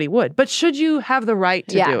hardly anybody would. But should you have the right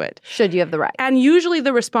to do it? Should you have the right? And usually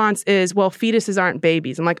the response is, well, fetuses aren't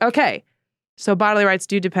babies. I'm like, okay, so bodily rights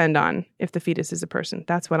do depend on if the fetus is a person.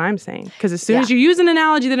 That's what I'm saying. Because as soon as you use an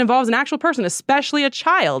analogy that involves an actual person, especially a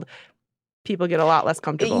child, people get a lot less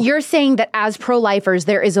comfortable. You're saying that as pro-lifers,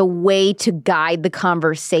 there is a way to guide the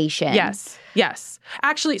conversation. Yes.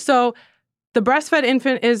 Actually, so the breastfed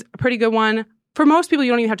infant is a pretty good one. For most people,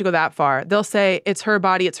 you don't even have to go that far. They'll say, it's her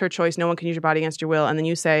body, it's her choice. No one can use your body against your will. And then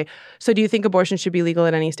you say, so do you think abortion should be legal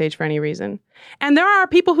at any stage for any reason? And there are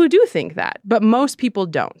people who do think that, but most people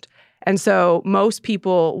don't. And so most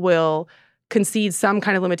people will concede some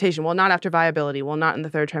kind of limitation. Well, not after viability. Well, not in the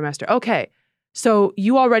third trimester. Okay, so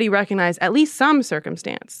you already recognize at least some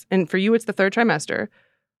circumstance. And for you, it's the third trimester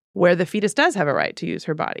where the fetus does have a right to use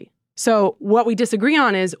her body. So what we disagree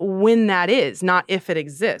on is when that is, not if it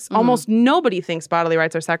exists. Almost nobody thinks bodily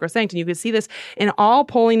rights are sacrosanct. And you can see this in all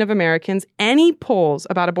polling of Americans. Any polls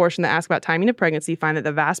about abortion that ask about timing of pregnancy find that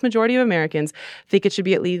the vast majority of Americans think it should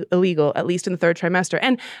be illegal, at least in the third trimester.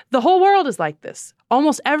 And the whole world is like this.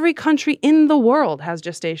 Almost every country in the world has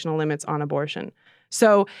gestational limits on abortion.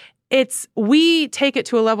 So we take it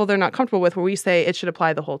to a level they're not comfortable with where we say it should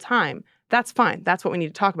apply the whole time. That's fine. That's what we need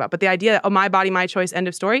to talk about. But the idea that, my body, my choice, end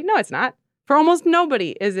of story, no, it's not. For almost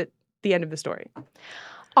nobody is it the end of the story.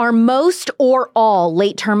 Are most or all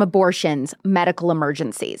late-term abortions medical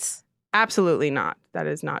emergencies? Absolutely not. That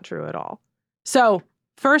is not true at all. So,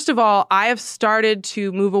 first of all, I have started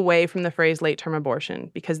to move away from the phrase late-term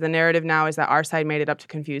abortion because the narrative now is that our side made it up to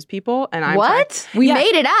confuse people. And We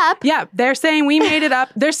made it up? Yeah, they're saying we made it up.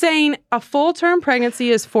 They're saying a full-term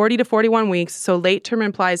pregnancy is 40 to 41 weeks, so late-term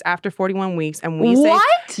implies after 41 weeks. And we say...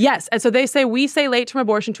 What? Yes, and so we say late-term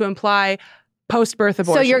abortion to imply post-birth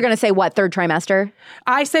abortion. So you're going to say what, third trimester?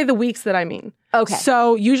 I say the weeks that I mean. Okay.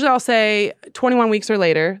 So usually I'll say 21 weeks or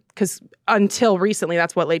later, because until recently,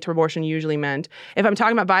 that's what late-term abortion usually meant. If I'm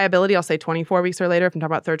talking about viability, I'll say 24 weeks or later. If I'm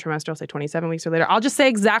talking about third trimester, I'll say 27 weeks or later. I'll just say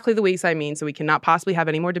exactly the weeks I mean so we cannot possibly have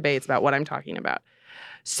any more debates about what I'm talking about.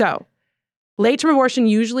 So late-term abortion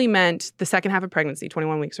usually meant the second half of pregnancy,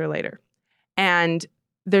 21 weeks or later. And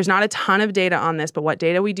there's not a ton of data on this, but what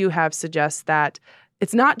data we do have suggests that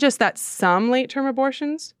it's not just that some late-term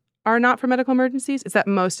abortions are not for medical emergencies, it's that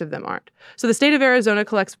most of them aren't. So the state of Arizona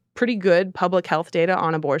collects pretty good public health data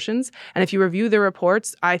on abortions. And if you review the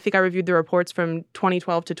reports, I think I reviewed the reports from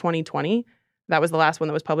 2012 to 2020. That was the last one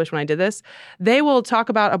that was published when I did this. They will talk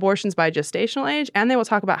about abortions by gestational age, and they will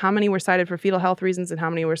talk about how many were cited for fetal health reasons and how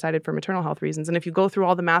many were cited for maternal health reasons. And if you go through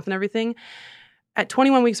all the math and everything, at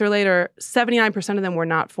 21 weeks or later, 79% of them were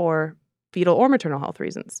not for fetal or maternal health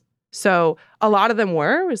reasons. So a lot of them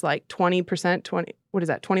it was like 20%,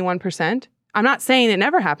 21%. I'm not saying it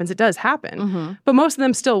never happens. It does happen. But most of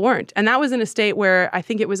them still weren't. And that was in a state where I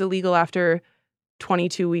think it was illegal after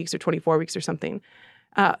 22 weeks or 24 weeks or something.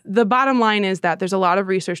 The bottom line is that there's a lot of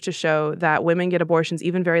research to show that women get abortions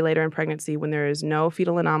even very later in pregnancy when there is no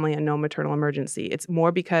fetal anomaly and no maternal emergency. It's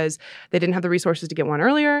more because they didn't have the resources to get one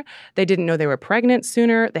earlier. They didn't know they were pregnant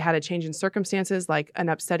sooner. They had a change in circumstances like an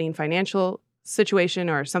upsetting financial situation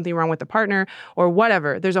or something wrong with the partner or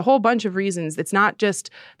whatever. There's a whole bunch of reasons. It's not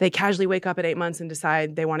just they casually wake up at 8 months and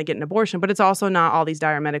decide they want to get an abortion, but it's also not all these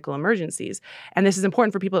dire medical emergencies. And this is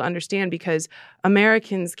important for people to understand because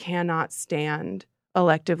Americans cannot stand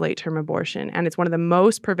elective late-term abortion. And it's one of the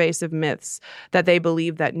most pervasive myths that they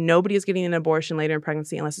believe that nobody is getting an abortion later in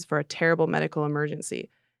pregnancy unless it's for a terrible medical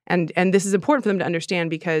emergency. And this is important for them to understand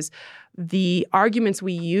because the arguments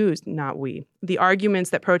we use, the arguments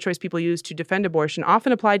that pro-choice people use to defend abortion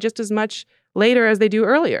often apply just as much later as they do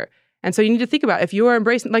earlier. And so you need to think about if you are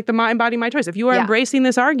embracing, like the my body, my choice, if you are embracing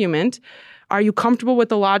this argument, are you comfortable with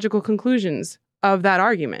the logical conclusions of that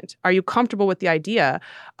argument? Are you comfortable with the idea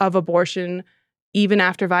of abortion even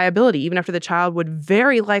after viability, even after the child would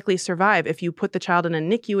very likely survive if you put the child in a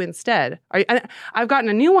NICU instead? I've gotten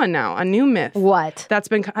a new one now, a new myth. What?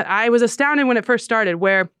 I was astounded when it first started,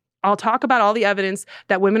 where I'll talk about all the evidence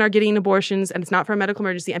that women are getting abortions and it's not for a medical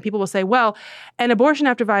emergency. And people will say, well, an abortion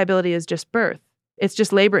after viability is just birth. It's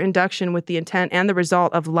just labor induction with the intent and the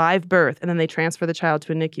result of live birth. And then they transfer the child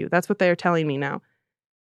to a NICU. That's what they are telling me now.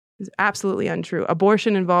 It's absolutely untrue.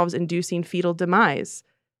 Abortion involves inducing fetal demise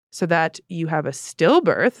so that you have a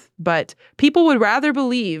stillbirth, but people would rather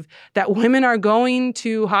believe that women are going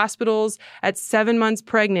to hospitals at 7 months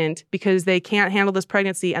pregnant because they can't handle this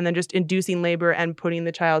pregnancy and then just inducing labor and putting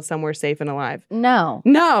the child somewhere safe and alive.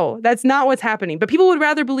 No, that's not what's happening. But people would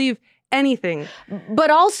rather believe anything. But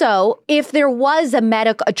also, if there was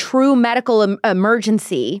a true medical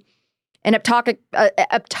emergency, an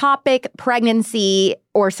ectopic pregnancy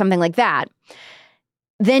or something like that,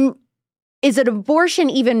 then is an abortion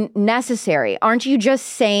even necessary? Aren't you just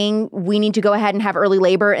saying we need to go ahead and have early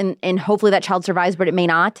labor and hopefully that child survives, but it may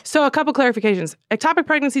not? So a couple clarifications. Ectopic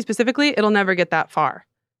pregnancy specifically, it'll never get that far.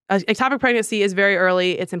 Ectopic pregnancy is very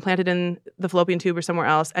early. It's implanted in the fallopian tube or somewhere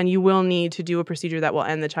else, and you will need to do a procedure that will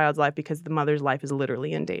end the child's life because the mother's life is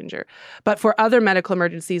literally in danger. But for other medical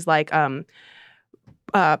emergencies like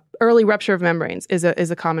early rupture of membranes is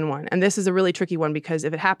a common one. And this is a really tricky one because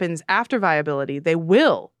if it happens after viability, they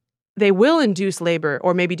will they will induce labor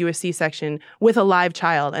or maybe do a C-section with a live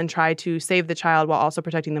child and try to save the child while also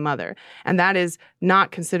protecting the mother. And that is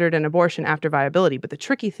not considered an abortion after viability. But the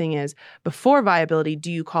tricky thing is, before viability, do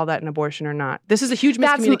you call that an abortion or not? This is a huge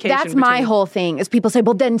miscommunication. That's my whole thing, is people say,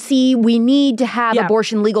 well, then see, we need to have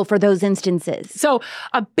abortion legal for those instances. So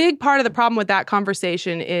a big part of the problem with that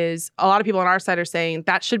conversation is a lot of people on our side are saying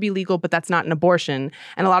that should be legal, but that's not an abortion.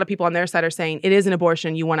 And a lot of people on their side are saying it is an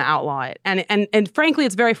abortion, you want to outlaw it. And frankly,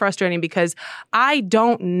 it's very frustrating because I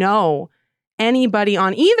don't know anybody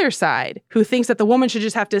on either side who thinks that the woman should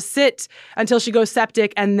just have to sit until she goes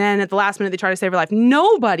septic and then at the last minute they try to save her life.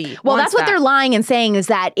 Nobody. Well, that's what they're lying and saying, is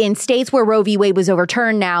that in states where Roe v. Wade was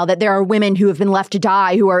overturned now, that there are women who have been left to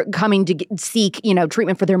die who are coming to seek,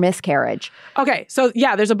 treatment for their miscarriage. Okay. So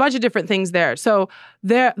yeah, there's a bunch of different things there. So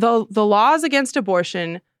the laws against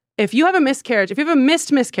abortion, if you have a miscarriage, if you have a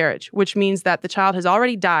missed miscarriage, which means that the child has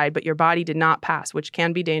already died, but your body did not pass, which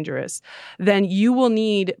can be dangerous, then you will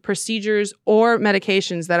need procedures or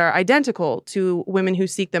medications that are identical to women who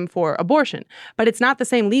seek them for abortion. But it's not the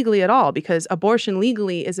same legally at all, because abortion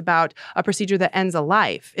legally is about a procedure that ends a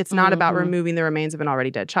life. It's not about removing the remains of an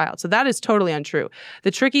already dead child. So that is totally untrue.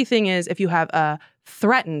 The tricky thing is if you have a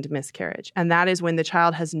threatened miscarriage, and that is when the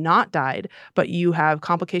child has not died, but you have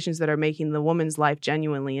complications that are making the woman's life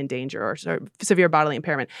genuinely in danger or severe bodily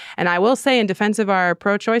impairment. And I will say, in defense of our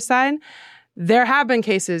pro-choice side, there have been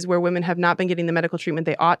cases where women have not been getting the medical treatment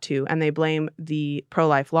they ought to, and they blame the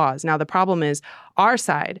pro-life laws. Now, the problem is our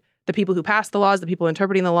side, the people who passed the laws, the people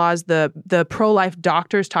interpreting the laws, the pro-life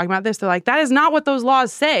doctors talking about this, they're like, that is not what those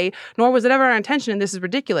laws say, nor was it ever our intention, and this is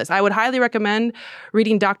ridiculous. I would highly recommend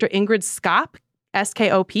reading Dr. Ingrid Skop,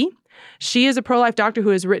 S-K-O-P. She is a pro-life doctor who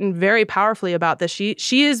has written very powerfully about this.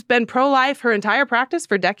 She has been pro-life her entire practice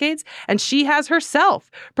for decades, and she has herself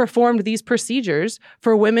performed these procedures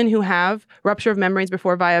for women who have rupture of membranes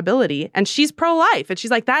before viability. And she's pro-life. And she's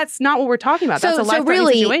like, that's not what we're talking about. That's a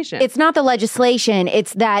life-threatening situation. It's not the legislation.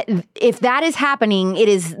 It's that if that is happening, it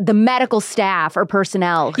is the medical staff or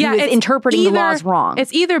personnel who is interpreting the laws wrong.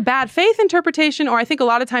 It's either bad faith interpretation, or I think a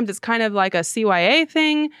lot of times it's kind of like a CYA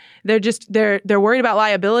thing. They're worried about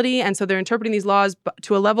liability, and so they're interpreting these laws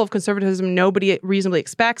to a level of conservatism nobody reasonably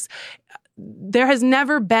expects. There has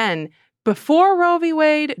never been, before Roe v.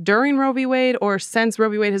 Wade, during Roe v. Wade, or since Roe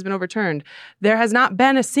v. Wade has been overturned, there has not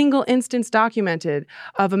been a single instance documented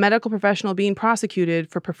of a medical professional being prosecuted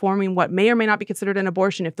for performing what may or may not be considered an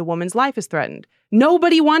abortion if the woman's life is threatened.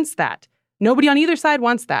 Nobody wants that. Nobody on either side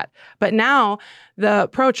wants that. But now the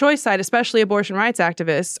pro-choice side, especially abortion rights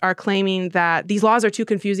activists, are claiming that these laws are too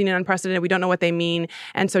confusing and unprecedented. We don't know what they mean.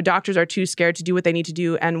 And so doctors are too scared to do what they need to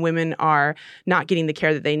do, and women are not getting the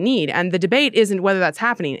care that they need. And the debate isn't whether that's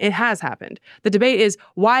happening. It has happened. The debate is,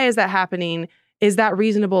 why is that happening? Is that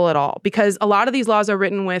reasonable at all? Because a lot of these laws are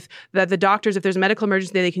written with that the doctors, if there's a medical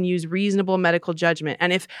emergency, they can use reasonable medical judgment.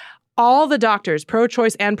 And if all the doctors,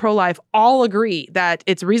 pro-choice and pro-life, all agree that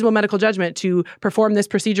it's reasonable medical judgment to perform this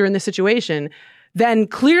procedure in this situation, then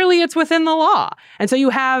clearly it's within the law. And so you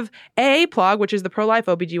have AAPLOG, which is the pro-life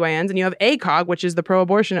OBGYNs, and you have ACOG, which is the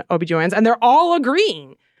pro-abortion OBGYNs, and they're all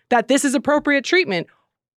agreeing that this is appropriate treatment.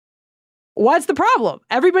 What's the problem?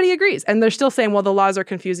 Everybody agrees. And they're still saying, well, the laws are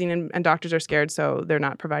confusing and doctors are scared, so they're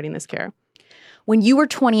not providing this care. When you were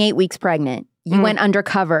 28 weeks pregnant, you went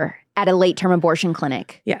undercover at a late-term abortion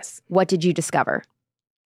clinic. Yes. What did you discover?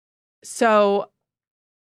 So,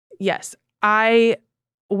 yes, I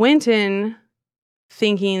went in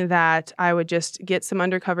thinking that I would just get some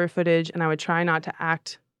undercover footage and I would try not to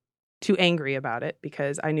act too angry about it,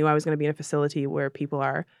 because I knew I was going to be in a facility where people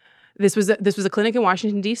are. This was a clinic in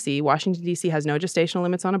Washington, D.C. Washington, D.C. has no gestational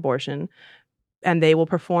limits on abortion, and they will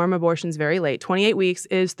perform abortions very late. 28 weeks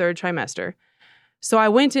is third trimester. So I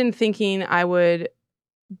went in thinking I would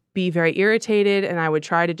be very irritated and I would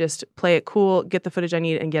try to just play it cool, get the footage I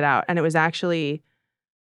need, and get out. And it was actually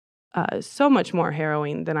so much more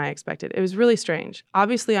harrowing than I expected. It was really strange.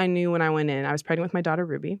 Obviously, I knew when I went in, I was pregnant with my daughter,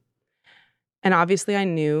 Ruby. And obviously, I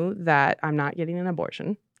knew that I'm not getting an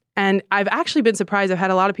abortion. And I've actually been surprised. I've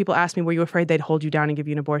had a lot of people ask me, were you afraid they'd hold you down and give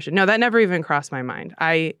you an abortion? No, that never even crossed my mind.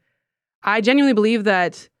 I genuinely believe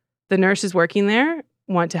that the nurses working there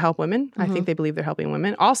want to help women. Mm-hmm. I think they believe they're helping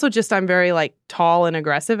women. Also, just I'm very tall and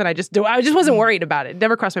aggressive, and I just wasn't worried about it. It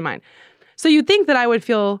never crossed my mind. So you'd think that I would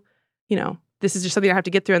feel, this is just something I have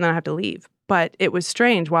to get through and then I have to leave. But it was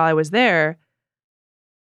strange. While I was there,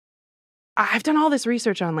 I've done all this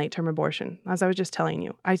research on late-term abortion, as I was just telling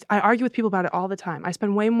you. I argue with people about it all the time. I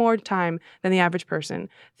spend way more time than the average person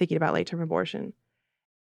thinking about late-term abortion.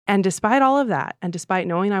 And despite all of that, and despite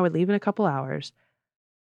knowing I would leave in a couple hours,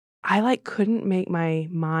 I couldn't make my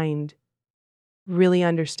mind really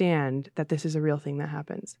understand that this is a real thing that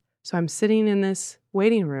happens. So I'm sitting in this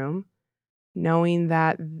waiting room knowing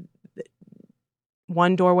that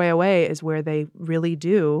one doorway away is where they really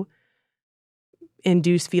do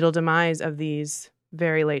induce fetal demise of these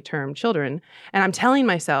very late-term children. And I'm telling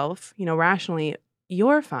myself, rationally,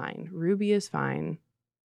 you're fine. Ruby is fine.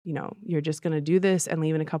 You're just going to do this and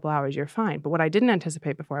leave in a couple hours. You're fine. But what I didn't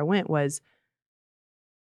anticipate before I went was,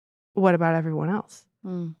 what about everyone else?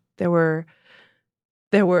 Mm.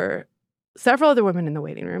 There were several other women in the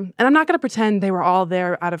waiting room. And I'm not going to pretend they were all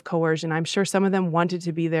there out of coercion. I'm sure some of them wanted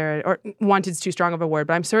to be there, or wanted's too strong of a word,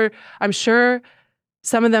 but I'm sure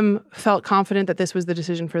some of them felt confident that this was the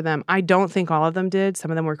decision for them. I don't think all of them did. Some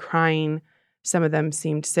of them were crying. Some of them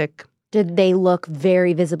seemed sick. Did they look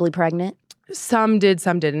very visibly pregnant? Some did,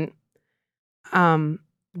 some didn't.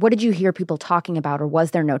 What did you hear people talking about, or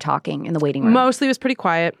was there no talking in the waiting room? Mostly it was pretty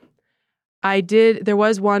quiet. There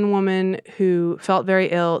was one woman who felt very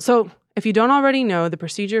ill. So if you don't already know, the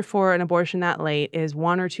procedure for an abortion that late is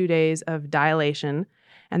 1 or 2 days of dilation,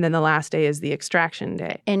 and then the last day is the extraction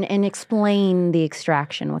day. And explain the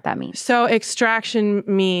extraction, what that means. So extraction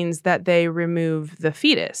means that they remove the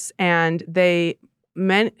fetus, and I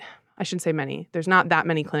shouldn't say many. There's not that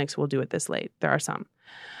many clinics who will do it this late. There are some.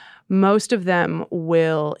 Most of them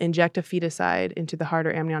will inject a feticide into the heart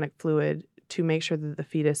or amniotic fluid to make sure that the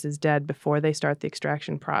fetus is dead before they start the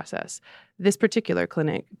extraction process. This particular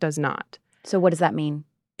clinic does not. So what does that mean?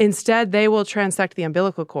 Instead, they will transect the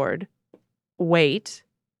umbilical cord, wait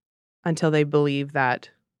until they believe that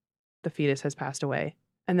the fetus has passed away,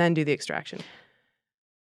 and then do the extraction.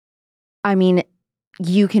 I mean,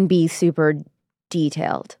 you can be super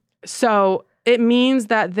detailed. So it means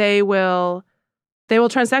that they will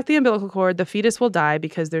transect the umbilical cord. The fetus will die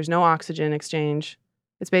because there's no oxygen exchange.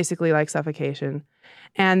 It's basically like suffocation.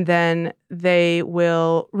 And then they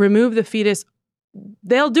will remove the fetus.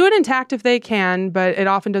 They'll do it intact if they can, but it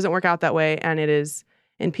often doesn't work out that way, and it is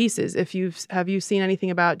in pieces. Have you seen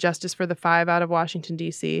anything about Justice for the Five out of Washington,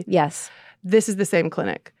 D.C.? Yes. This is the same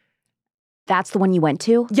clinic. That's the one you went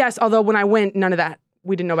to? Yes, although when I went, none of that.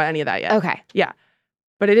 We didn't know about any of that yet. Okay. Yeah.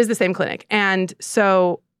 But it is the same clinic. And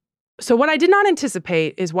so what I did not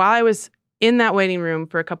anticipate is while I was in that waiting room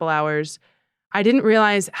for a couple hours, I didn't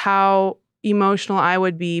realize how emotional I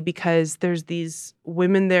would be because there's these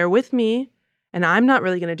women there with me, and I'm not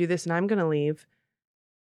really going to do this, and I'm going to leave.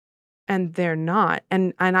 And they're not.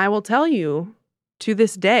 And I will tell you, to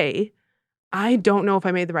this day, I don't know if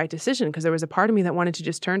I made the right decision because there was a part of me that wanted to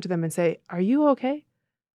just turn to them and say, "Are you okay?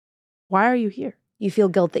 Why are you here?" You feel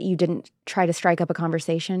guilt that you didn't try to strike up a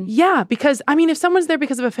conversation? Yeah, because, if someone's there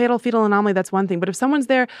because of a fatal fetal anomaly, that's one thing. But if someone's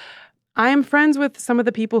there, I am friends with some of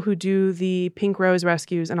the people who do the Pink Rose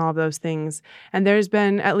rescues and all of those things. And there's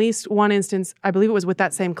been at least one instance, I believe it was with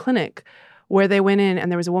that same clinic, where they went in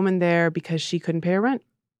and there was a woman there because she couldn't pay her rent.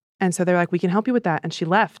 And so they're like, "We can help you with that." And she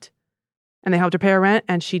left. And they helped her pay her rent,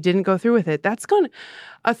 and she didn't go through with it. That's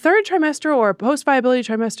a third trimester or a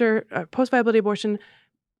post-viability abortion,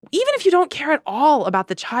 even if you don't care at all about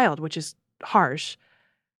the child, which is harsh,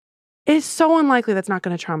 it's so unlikely that's not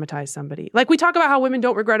going to traumatize somebody. Like, we talk about how women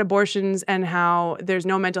don't regret abortions and how there's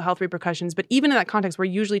no mental health repercussions, but even in that context, we're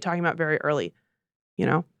usually talking about very early,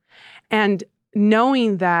 And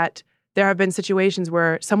knowing that there have been situations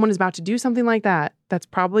where someone is about to do something like that, that's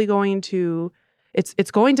probably going to,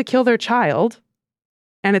 it's going to kill their child,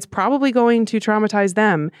 and it's probably going to traumatize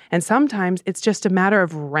them. And sometimes it's just a matter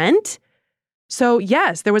of rent. So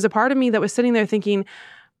yes, there was a part of me that was sitting there thinking,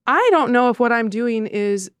 I don't know if what I'm doing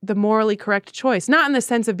is the morally correct choice. Not in the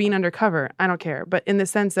sense of being undercover, I don't care, but in the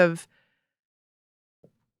sense of,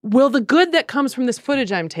 will the good that comes from this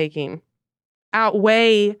footage I'm taking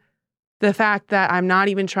outweigh the fact that I'm not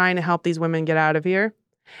even trying to help these women get out of here?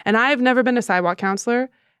 And I've never been a sidewalk counselor,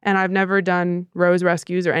 and I've never done Rose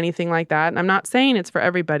rescues or anything like that. And I'm not saying it's for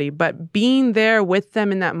everybody, but being there with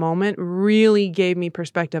them in that moment really gave me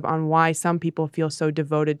perspective on why some people feel so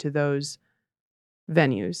devoted to those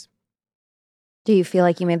venues. Do you feel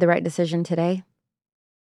like you made the right decision today?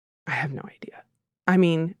 I have no idea.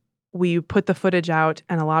 We put the footage out,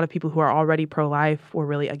 and a lot of people who are already pro-life were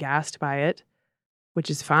really aghast by it, which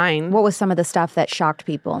is fine. What was some of the stuff that shocked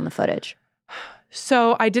people in the footage?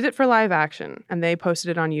 So I did it for Live Action, and they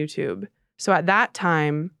posted it on YouTube. So at that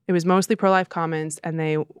time, it was mostly pro-life comments,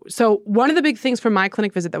 so one of the big things from my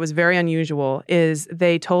clinic visit that was very unusual is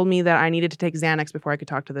they told me that I needed to take Xanax before I could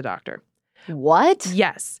talk to the doctor. What?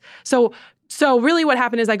 Yes. So really what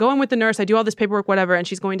happened is I go in with the nurse, I do all this paperwork, whatever, and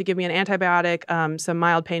she's going to give me an antibiotic, some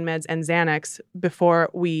mild pain meds, and Xanax before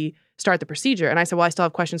we start the procedure. And I said, well, I still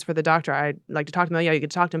have questions for the doctor. I'd like to talk to him. Yeah, you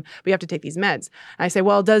could talk to him, but you have to take these meds. And I say,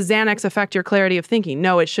 well, does Xanax affect your clarity of thinking?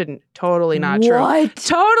 No, it shouldn't. Totally not true. What?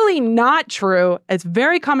 Totally not true. It's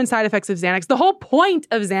very common side effects of Xanax. The whole point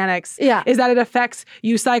of Xanax is that it affects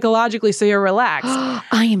you psychologically so you're relaxed.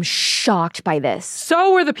 I am shocked by this.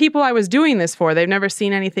 So were the people I was doing this for. They've never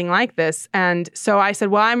seen anything like this. And so I said,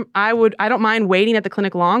 well, I don't mind waiting at the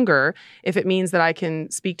clinic longer if it means that I can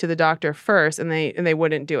speak to the doctor first, and they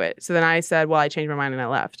wouldn't do it. So then I said, well, I changed my mind and I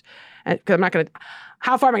left. Because I'm not going to,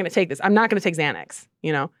 how far am I going to take this? I'm not going to take Xanax,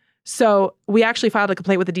 you know? So we actually filed a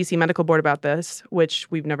complaint with the DC Medical Board about this, which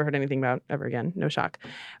we've never heard anything about ever again. No shock.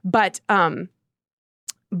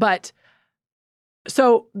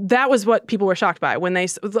 So that was what people were shocked by. A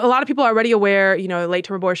lot of people are already aware, you know,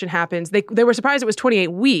 late-term abortion happens. They were surprised it was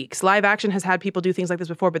 28 weeks. Live Action has had people do things like this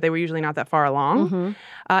before, but they were usually not that far along.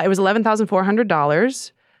 Mm-hmm. It was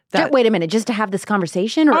 $11,400. Wait a minute, just to have this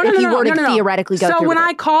conversation? Or if you were to theoretically go through So when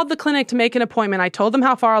I called the clinic to make an appointment, I told them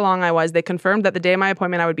how far along I was. They confirmed that the day of my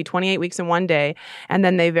appointment, I would be 28 weeks in 1 day. And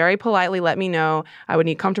then they very politely let me know I would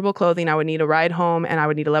need comfortable clothing, I would need a ride home, and I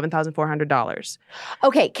would need $11,400.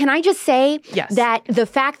 Okay, can I just say that the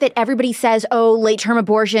fact that everybody says, oh, late-term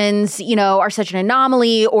abortions, you know, are such an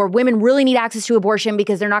anomaly, or women really need access to abortion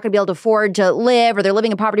because they're not going to be able to afford to live, or they're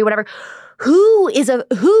living in poverty, whatever. Who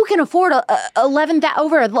can afford over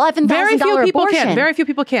 $11,000 Very few people abortion? can. Very few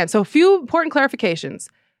people can. So a few important clarifications.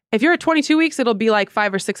 If you're at 22 weeks, it'll be like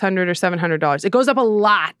 $500 or $600 or $700. It goes up a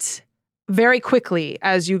lot very quickly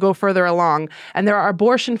as you go further along. And there are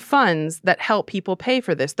abortion funds that help people pay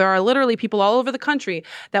for this. There are literally people all over the country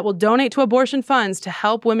that will donate to abortion funds to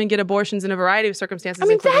help women get abortions in a variety of circumstances,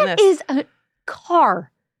 including that is a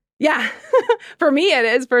car. Yeah. For me, it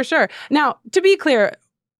is, for sure. Now, to be clear,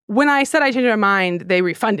 when I said I changed my mind, they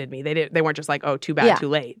refunded me. They weren't just like, oh, too bad, too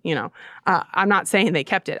late. You know, I'm not saying they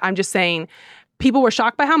kept it. I'm just saying people were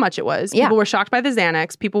shocked by how much it was. People were shocked by the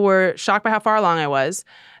Xanax. People were shocked by how far along I was.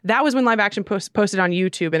 That was when Live Action posted on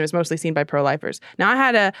YouTube, and it was mostly seen by pro-lifers. Now, I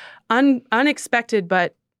had a unexpected,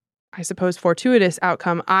 but I suppose fortuitous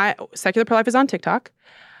outcome. Secular pro-life is on TikTok.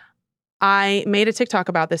 I made a TikTok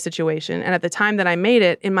about this situation. And at the time that I made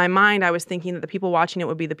it, in my mind, I was thinking that the people watching it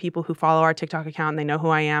would be the people who follow our TikTok account and they know who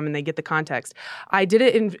I am and they get the context. I did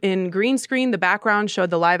it in green screen. The background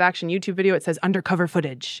showed the Live Action YouTube video. It says undercover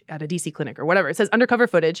footage at a DC clinic or whatever. It says undercover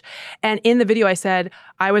footage. And in the video, I said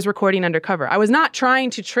I was recording undercover. I was not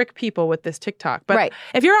trying to trick people with this TikTok. But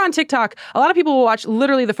if you're on TikTok, a lot of people will watch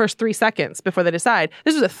literally the first 3 seconds before they decide.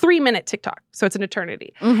 This was a 3-minute TikTok. So it's an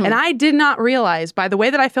eternity. Mm-hmm. And I did not realize by the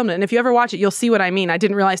way that I filmed it, and if you ever watch it, you'll see what I mean. I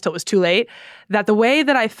didn't realize till it was too late that the way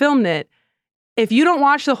that I filmed it, if you don't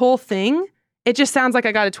watch the whole thing, it just sounds like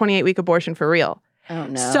I got a 28-week abortion for real. Oh,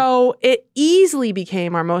 no. So it easily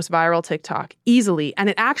became our most viral TikTok. Easily. And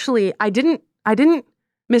it actually, I didn't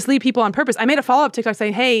mislead people on purpose. I made a follow-up TikTok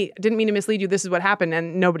saying, hey, didn't mean to mislead you. This is what happened.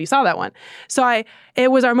 And nobody saw that one. So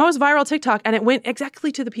it was our most viral TikTok. And it went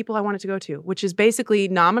exactly to the people I wanted to go to, which is basically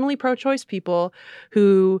nominally pro-choice people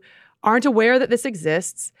who aren't aware that this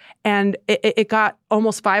exists. And it got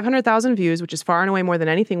almost 500,000 views, which is far and away more than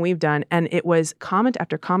anything we've done. And it was comment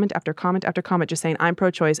after comment after comment after comment just saying, I'm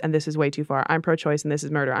pro-choice and this is way too far. I'm pro-choice and this is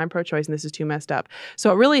murder. I'm pro-choice and this is too messed up.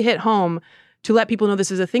 So it really hit home to let people know this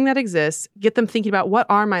is a thing that exists, get them thinking about what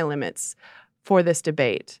are my limits for this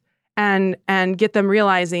debate. And get them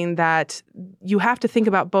realizing that you have to think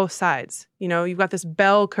about both sides. You know, you've got this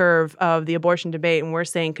bell curve of the abortion debate, and we're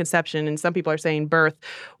saying conception, and some people are saying birth.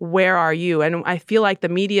 Where are you? And I feel like the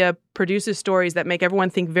media produces stories that make everyone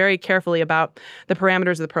think very carefully about the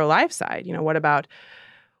parameters of the pro-life side. You know, what about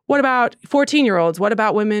 14-year-olds? What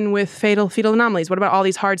about women with fetal anomalies? What about all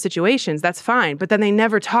these hard situations? That's fine. But then they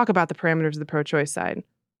never talk about the parameters of the pro-choice side,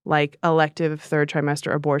 like elective third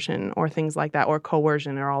trimester abortion or things like that, or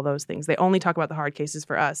coercion or all those things. They only talk about the hard cases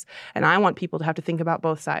for us. And I want people to have to think about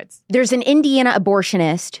both sides. There's an Indiana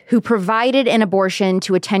abortionist who provided an abortion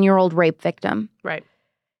to a 10-year-old rape victim. Right.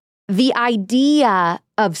 The idea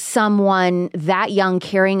of someone that young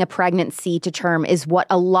carrying a pregnancy to term is what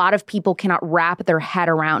a lot of people cannot wrap their head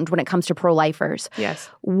around when it comes to pro-lifers. Yes.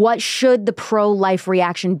 What should the pro-life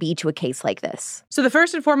reaction be to a case like this? So the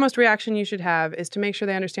first and foremost reaction you should have is to make sure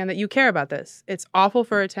they understand that you care about this. It's awful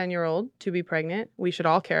for a 10-year-old to be pregnant. We should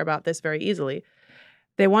all care about this very easily.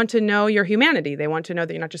 They want to know your humanity. They want to know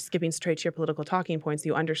that you're not just skipping straight to your political talking points.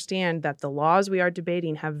 You understand that the laws we are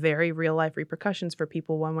debating have very real-life repercussions for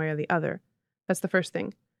people one way or the other. That's the first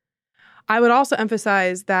thing. I would also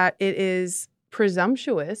emphasize that it is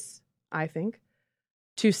presumptuous, I think,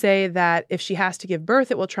 to say that if she has to give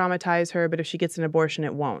birth, it will traumatize her, but if she gets an abortion,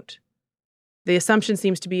 it won't. The assumption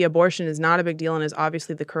seems to be abortion is not a big deal and is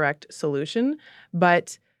obviously the correct solution.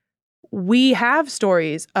 But we have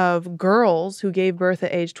stories of girls who gave birth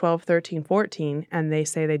at age 12, 13, 14, and they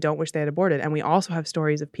say they don't wish they had aborted. And we also have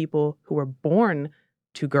stories of people who were born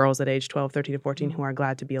to girls at age 12, 13, and 14 who are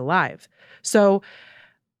glad to be alive. So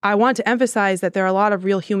I want to emphasize that there are a lot of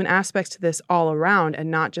real human aspects to this all around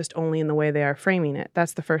and not just only in the way they are framing it.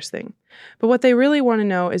 That's the first thing. But what they really want to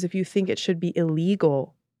know is if you think it should be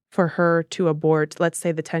illegal for her to abort. Let's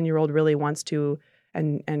say the 10-year-old really wants to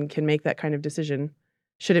and can make that kind of decision.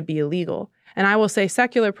 Should it be illegal? And I will say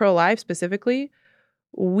secular pro-life specifically,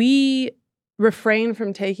 we refrain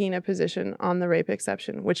from taking a position on the rape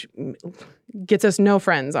exception, which gets us no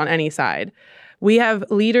friends on any side. We have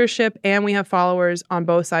leadership and we have followers on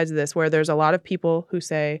both sides of this, where there's a lot of people who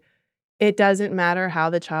say, it doesn't matter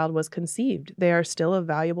how the child was conceived. They are still a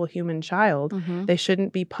valuable human child. Mm-hmm. They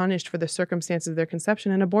shouldn't be punished for the circumstances of their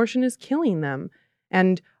conception, and abortion is killing them.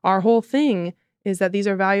 And our whole thing is that these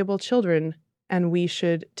are valuable children and we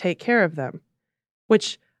should take care of them,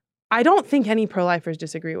 which I don't think any pro-lifers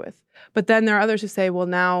disagree with. But then there are others who say, well,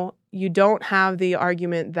 now you don't have the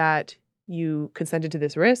argument that you consented to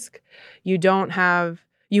this risk. You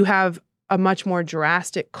have a much more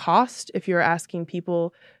drastic cost if you're asking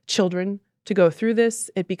children to go through this.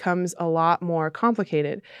 It becomes a lot more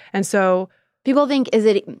complicated. And so people want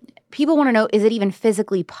to know, is it even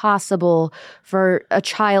physically possible for a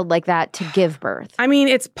child like that to give birth? I mean,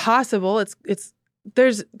 it's possible.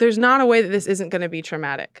 There's not a way that this isn't going to be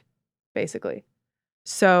traumatic, basically.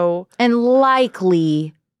 So, and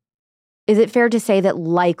likely, is it fair to say that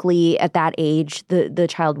likely at that age the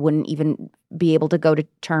child wouldn't even be able to go to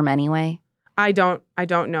term anyway? I don't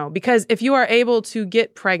know. Because if you are able to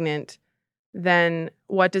get pregnant, then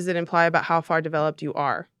what does it imply about how far developed you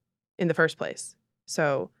are in the first place?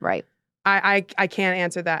 So right. I can't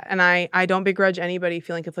answer that. And I don't begrudge anybody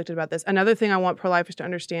feeling conflicted about this. Another thing I want pro-lifers to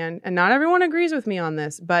understand, and not everyone agrees with me on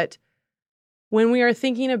this, but when we are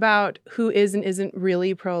thinking about who is and isn't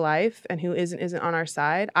really pro-life and who isn't on our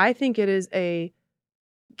side, I think it is a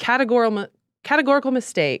categorical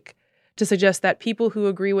mistake to suggest that people who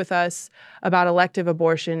agree with us about elective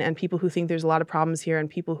abortion and people who think there's a lot of problems here and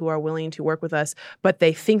people who are willing to work with us, but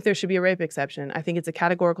they think there should be a rape exception, I think it's a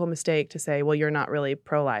categorical mistake to say, well, you're not really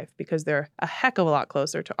pro-life, because they're a heck of a lot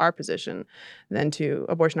closer to our position than to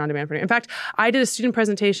abortion on demand. In fact, I did a student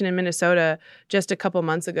presentation in Minnesota just a couple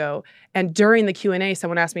months ago, and during the Q&A,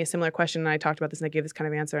 someone asked me a similar question, and I talked about this, and I gave this kind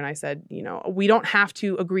of answer, and I said, we don't have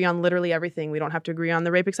to agree on literally everything. We don't have to agree on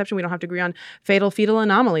the rape exception. We don't have to agree on fatal fetal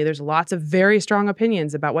anomaly. There's lots of very strong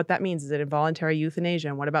opinions about what that means. Is it involuntary euthanasia?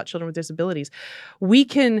 And what about children with disabilities? We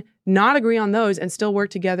can not agree on those and still work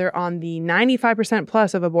together on the 95%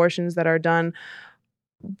 plus of abortions that are done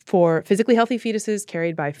for physically healthy fetuses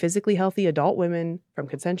carried by physically healthy adult women from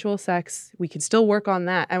consensual sex. We can still work on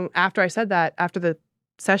that. And after I said that, after the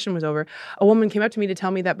session was over, a woman came up to me to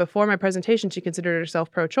tell me that before my presentation, she considered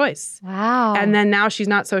herself pro-choice. Wow. And then now she's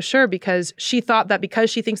not so sure because she thought that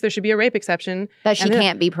because she thinks there should be a rape exception, that she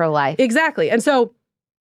can't be pro-life. Exactly. And so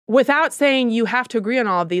without saying you have to agree on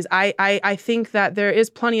all of these, I think that there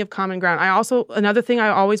is plenty of common ground. Another thing I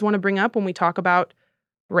always want to bring up when we talk about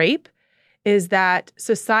rape is that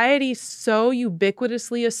society so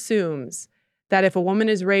ubiquitously assumes that if a woman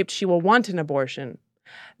is raped, she will want an abortion,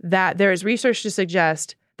 that there is research to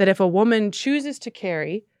suggest that if a woman chooses to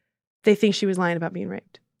carry, they think she was lying about being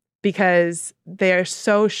raped because they are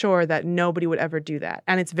so sure that nobody would ever do that.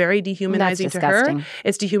 And it's very dehumanizing to her.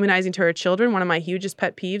 It's dehumanizing to her children. One of my hugest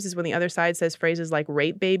pet peeves is when the other side says phrases like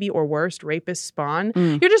rape baby or worse, rapist spawn.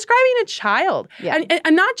 You're describing a child. Yeah.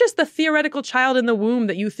 And not just the theoretical child in the womb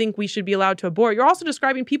that you think we should be allowed to abort. You're also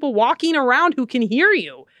describing people walking around who can hear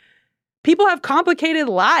you. People have complicated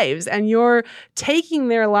lives, and you're taking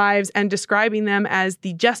their lives and describing them as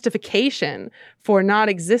the justification for not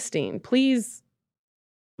existing. Please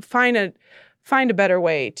find a better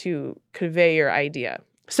way to convey your idea.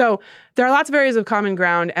 So there are lots of areas of common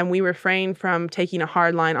ground, and we refrain from taking a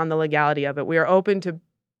hard line on the legality of it. We are open to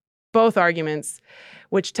both arguments,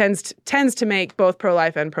 which tends to make both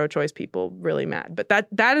pro-life and pro-choice people really mad. But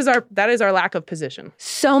that is our lack of position.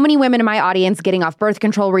 So many women in my audience getting off birth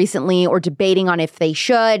control recently or debating on if they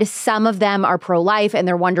should. Some of them are pro-life and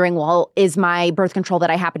they're wondering, well, is my birth control that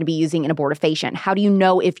I happen to be using an abortifacient? How do you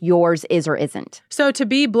know if yours is or isn't? So to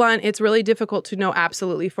be blunt, it's really difficult to know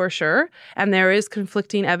absolutely for sure. And there is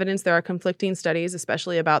conflicting evidence. There are conflicting studies,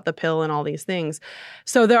 especially about the pill and all these things.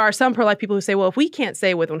 So there are some pro-life people who say, well, if we can't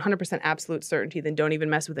say with 100% absolute certainty, then don't even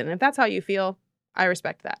mess with it. And if that's how you feel, I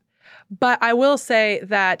respect that. But I will say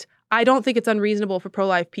that I don't think it's unreasonable for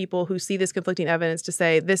pro-life people who see this conflicting evidence to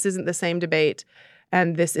say this isn't the same debate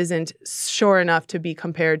and this isn't sure enough to be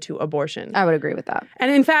compared to abortion. I would agree with that. And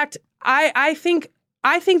in fact, I think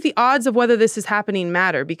the odds of whether this is happening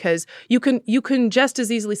matter, because you can just as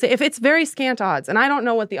easily say, if it's very scant odds, and I don't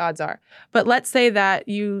know what the odds are, but let's say that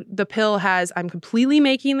the pill has, I'm completely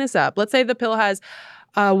making this up, let's say the pill has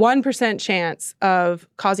a 1% chance of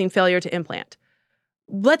causing failure to implant.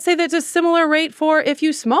 Let's say that's a similar rate for if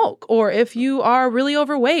you smoke or if you are really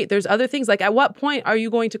overweight. There's other things. Like, at what point are you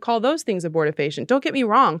going to call those things abortifacient? Don't get me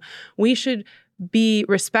wrong. We should be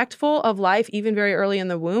respectful of life even very early in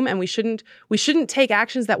the womb, and we shouldn't take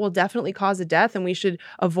actions that will definitely cause a death, and we should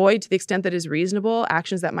avoid, to the extent that is reasonable,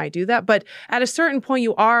 actions that might do that. But at a certain point,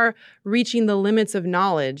 you are reaching the limits of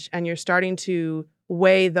knowledge, and you're starting to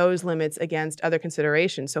weigh those limits against other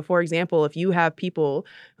considerations. So, for example, if you have people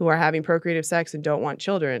who are having procreative sex and don't want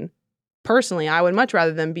children, personally, I would much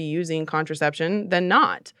rather them be using contraception than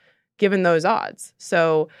not, given those odds.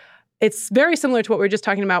 So it's very similar to what we were just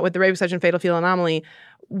talking about with the rape exception fatal fetal anomaly.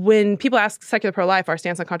 When people ask secular pro-life our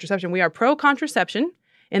stance on contraception, we are pro-contraception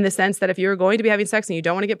in the sense that if you're going to be having sex and you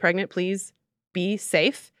don't want to get pregnant, please be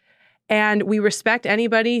safe. And we respect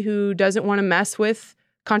anybody who doesn't want to mess with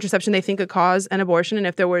contraception they think could cause an abortion. And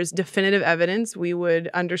if there was definitive evidence, we would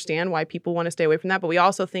understand why people want to stay away from that. But we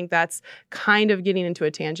also think that's kind of getting into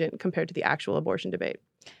a tangent compared to the actual abortion debate.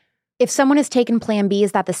 If someone has taken Plan B,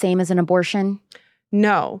 is that the same as an abortion?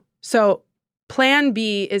 No. So Plan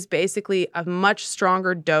B is basically a much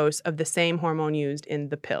stronger dose of the same hormone used in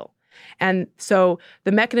the pill. And so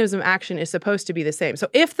the mechanism of action is supposed to be the same. So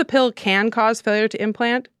if the pill can cause failure to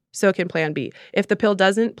implant, so can Plan B. If the pill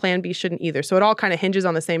doesn't, Plan B shouldn't either. So it all kind of hinges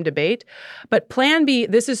on the same debate. But Plan B,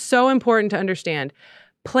 this is so important to understand.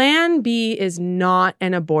 Plan B is not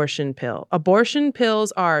an abortion pill. Abortion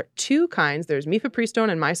pills are two kinds. There's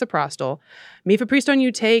mifepristone and misoprostol. Mifepristone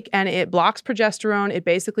you take and it blocks progesterone. It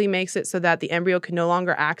basically makes it so that the embryo can no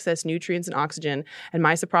longer access nutrients and oxygen. And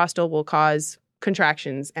misoprostol will cause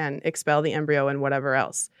contractions and expel the embryo and whatever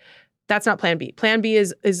else. That's not Plan B. Plan B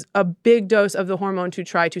is a big dose of the hormone to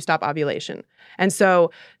try to stop ovulation. And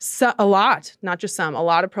so a lot, not just some, a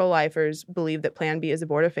lot of pro-lifers believe that Plan B is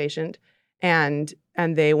abortifacient and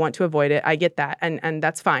they want to avoid it. I get that, and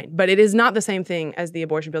that's fine. But it is not the same thing as the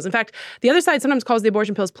abortion pills. In fact, the other side sometimes calls the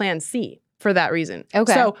abortion pills Plan C for that reason.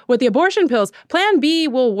 Okay. So with the abortion pills, Plan B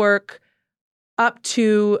will work up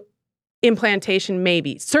to implantation,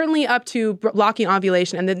 maybe. Certainly up to blocking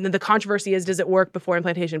ovulation. And then the controversy is, does it work before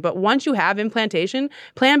implantation? But once you have implantation,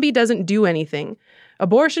 Plan B doesn't do anything.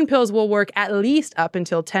 Abortion pills will work at least up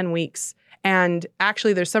until 10 weeks. And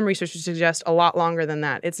actually, there's some research to suggest a lot longer than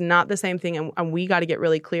that. It's not the same thing. And we got to get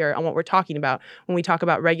really clear on what we're talking about when we talk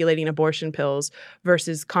about regulating abortion pills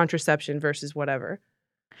versus contraception versus whatever.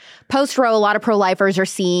 Post-Roe, a lot of pro-lifers are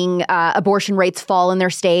seeing abortion rates fall in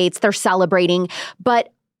their states. They're celebrating.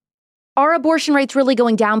 But are abortion rates really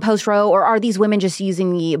going down post-Roe, or are these women just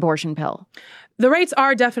using the abortion pill? The rates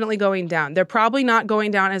are definitely going down. They're probably not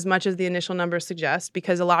going down as much as the initial numbers suggest,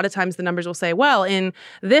 because a lot of times the numbers will say, well, in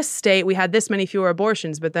this state, we had this many fewer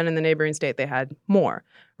abortions, but then in the neighboring state, they had more,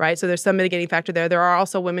 right? So there's some mitigating factor there. There are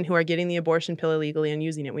also women who are getting the abortion pill illegally and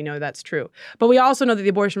using it. We know that's true. But we also know that the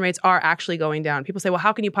abortion rates are actually going down. People say, well,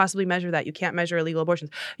 how can you possibly measure that? You can't measure illegal abortions.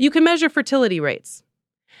 You can measure fertility rates.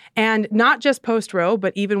 And not just post-Roe,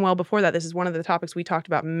 but even well before that. This is one of the topics we talked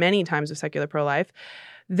about many times with secular pro-life.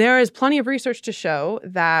 There is plenty of research to show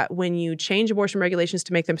that when you change abortion regulations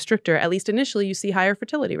to make them stricter, at least initially, you see higher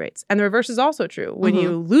fertility rates. And the reverse is also true. When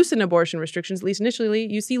you loosen abortion restrictions, at least initially,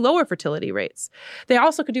 you see lower fertility rates. They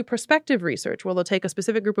also could do prospective research, where they'll take a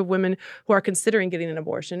specific group of women who are considering getting an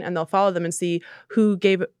abortion, and they'll follow them and see who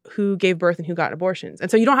gave birth and who got abortions. And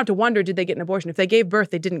so you don't have to wonder, did they get an abortion? If they gave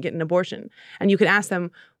birth, they didn't get an abortion. And you can ask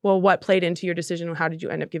them, well, what played into your decision? How did you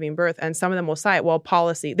end up giving birth? And some of them will cite, well,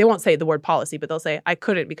 policy. They won't say the word policy, but they'll say, I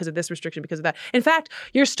couldn't because of this restriction, because of that. In fact,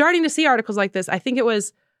 you're starting to see articles like this. I think it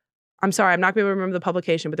was, I'm sorry, I'm not going to be able to remember the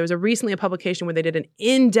publication, but there was recently a publication where they did an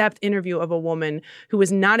in-depth interview of a woman who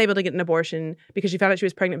was not able to get an abortion because she found out she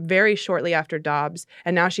was pregnant very shortly after Dobbs,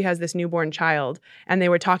 and now she has this newborn child. And they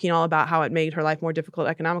were talking all about how it made her life more difficult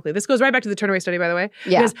economically. This goes right back to the Turnaround study, by the way.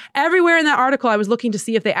 Yeah. Because everywhere in that article, I was looking to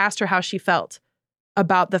see if they asked her how she felt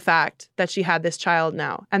about the fact that she had this child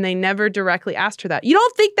now. And they never directly asked her that. You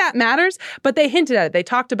don't think that matters, but they hinted at it. They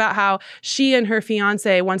talked about how she and her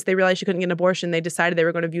fiance, once they realized she couldn't get an abortion, they decided they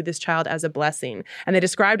were going to view this child as a blessing. And they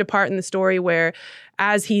described a part in the story where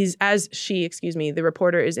as she, the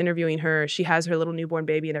reporter is interviewing her, she has her little newborn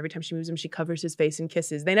baby, and every time she moves him, she covers his face and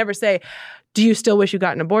kisses. They never say, do you still wish you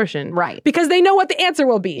got an abortion? Right. Because they know what the answer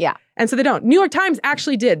will be. Yeah. And so they don't. New York Times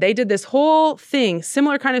actually did. They did this whole thing,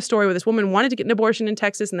 similar kind of story where this woman wanted to get an abortion in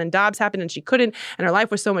Texas, and then Dobbs happened and she couldn't, and her life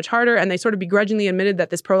was so much harder. And they sort of begrudgingly admitted that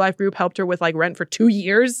this pro-life group helped her with like rent for 2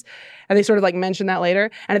 years. And they sort of like mentioned that later.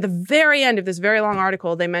 And at the very end of this very long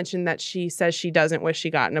article, they mentioned that she says she doesn't wish she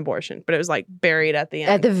got an abortion, but it was like buried at the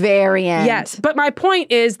end. At the very end. Yes. But my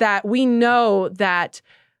point is that we know that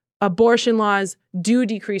abortion laws do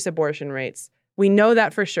decrease abortion rates. We know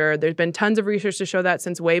that for sure. There's been tons of research to show that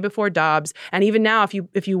since way before Dobbs. And even now,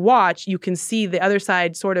 if you watch, you can see the other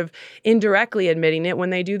side sort of indirectly admitting it when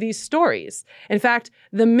they do these stories. In fact,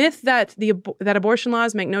 the myth that that abortion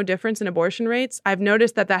laws make no difference in abortion rates, I've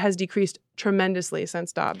noticed that has decreased tremendously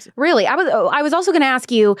since Dobbs. Really? I was also going to ask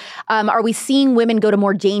you, are we seeing women go to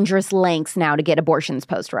more dangerous lengths now to get abortions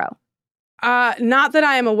post-Roe? Not that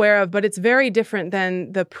I am aware of, but it's very different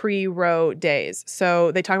than the pre-Roe days.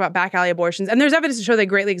 So they talk about back alley abortions, and there's evidence to show they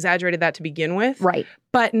greatly exaggerated that to begin with. Right.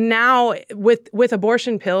 But now with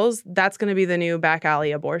abortion pills, that's going to be the new back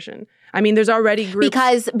alley abortion. I mean, there's already groups.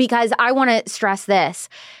 Because I want to stress this.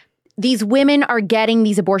 These women are getting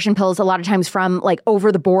these abortion pills a lot of times from like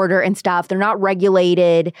over the border and stuff. They're not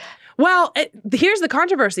regulated. Well, here's the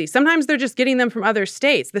controversy. Sometimes they're just getting them from other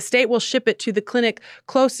states. The state will ship it to the clinic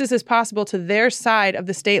closest as possible to their side of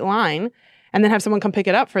the state line and then have someone come pick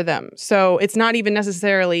it up for them. So it's not even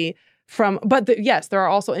necessarily yes, there are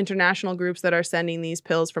also international groups that are sending these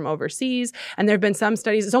pills from overseas. And there have been some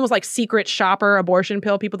studies. It's almost like secret shopper abortion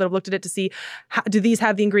pill. People that have looked at it to see, do these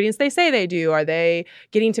have the ingredients they say they do? Are they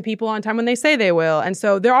getting to people on time when they say they will? And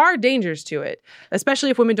so there are dangers to it, especially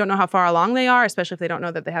if women don't know how far along they are, especially if they don't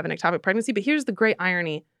know that they have an ectopic pregnancy. But here's the great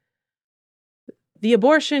irony. The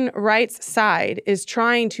abortion rights side is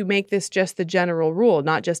trying to make this just the general rule,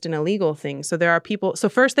 not just an illegal thing. So there are people. So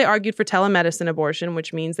first they argued for telemedicine abortion,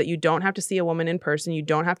 which means that you don't have to see a woman in person. You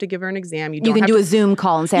don't have to give her an exam. You can do a Zoom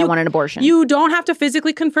call and say, I want an abortion. You don't have to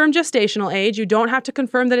physically confirm gestational age. You don't have to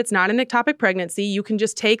confirm that it's not an ectopic pregnancy. You can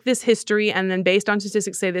just take this history and then based on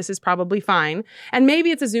statistics say this is probably fine. And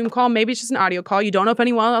maybe it's a Zoom call. Maybe it's just an audio call. You don't know if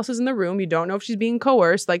anyone else is in the room. You don't know if she's being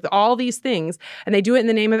coerced, like all these things. And they do it in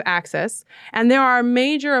the name of access. And there are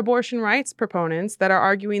major abortion rights proponents that are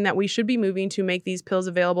arguing that we should be moving to make these pills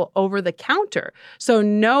available over the counter. So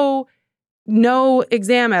no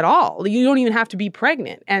exam at all. You don't even have to be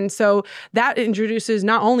pregnant. And so that introduces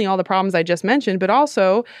not only all the problems I just mentioned, but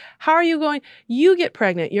also how are you going? You get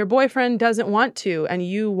pregnant. Your boyfriend doesn't want to, and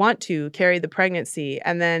you want to carry the pregnancy.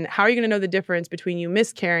 And then how are you going to know the difference between you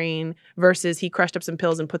miscarrying versus he crushed up some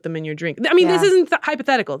pills and put them in your drink? I mean, This isn't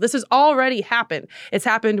hypothetical. This has already happened. It's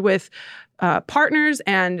happened with partners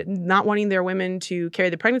and not wanting their women to carry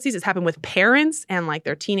the pregnancies. It's happened with parents and like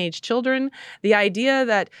their teenage children. The idea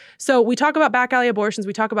that, so we talk about back alley abortions,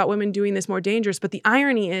 we talk about women doing this more dangerous, but the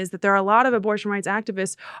irony is that there are a lot of abortion rights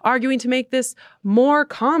activists arguing to make this more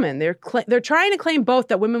common. They're trying to claim both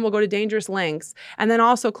that women will go to dangerous lengths and then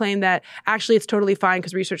also claim that actually it's totally fine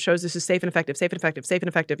because research shows this is safe and effective, safe and effective, safe and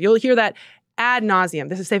effective. You'll hear that ad nauseum.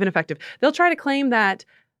 This is safe and effective. They'll try to claim that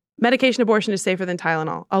medication abortion is safer than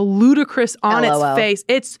Tylenol. A ludicrous on its face.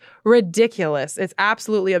 It's ridiculous. It's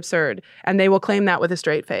absolutely absurd. And they will claim that with a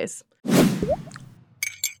straight face.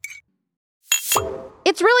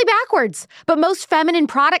 It's really backwards. But most feminine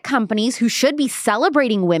product companies who should be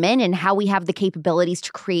celebrating women and how we have the capabilities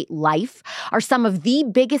to create life are some of the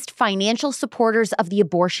biggest financial supporters of the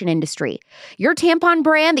abortion industry. Your tampon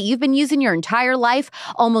brand that you've been using your entire life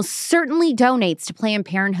almost certainly donates to Planned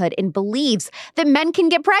Parenthood and believes that men can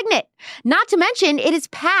get pregnant. Not to mention, it is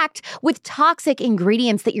packed with toxic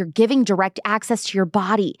ingredients that you're giving direct access to your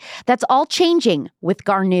body. That's all changing with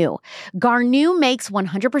Garnu. Garnu makes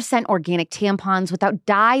 100% organic tampons without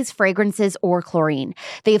dyes, fragrances, or chlorine.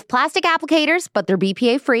 They have plastic applicators, but they're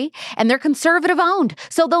BPA-free, and they're conservative-owned,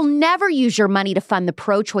 so they'll never use your money to fund the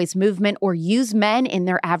pro-choice movement or use men in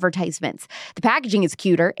their advertisements. The packaging is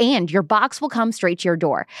cuter, and your box will come straight to your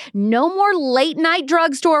door. No more late-night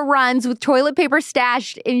drugstore runs with toilet paper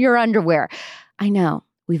stashed in your underwear. I know.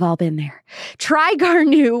 We've all been there. Try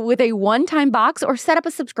Garnu with a one-time box or set up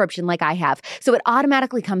a subscription like I have, so it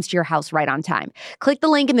automatically comes to your house right on time. Click the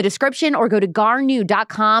link in the description or go to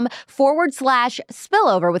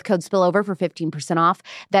garnu.com/spillover with code spillover for 15% off.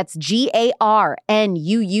 That's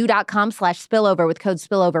GARNUU.com/spillover with code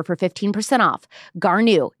spillover for 15% off.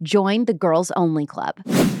 Garnu, join the girls only club.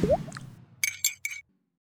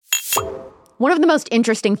 One of the most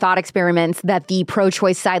interesting thought experiments that the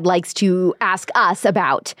pro-choice side likes to ask us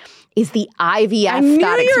about is the IVF I knew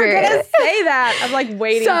thought you experiment. were going to say that. I'm like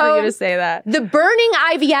waiting for you to say that. The burning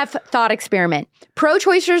IVF thought experiment.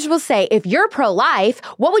 Pro-choicers will say, if you're pro-life,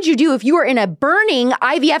 what would you do if you were in a burning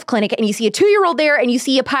IVF clinic and you see a 2-year-old there and you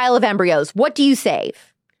see a pile of embryos? What do you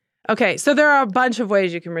save? Okay, so there are a bunch of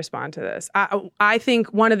ways you can respond to this. I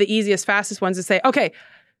think one of the easiest, fastest ones is say, okay,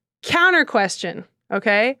 counter question,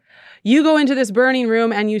 okay? You go into this burning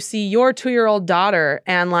room and you see your 2-year-old daughter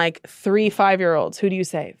and like 3 5-year-olds. Who do you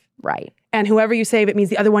save? Right. And whoever you save, it means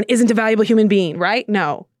the other one isn't a valuable human being, right?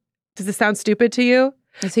 No. Does this sound stupid to you?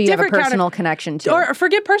 So you have a personal connection to. Or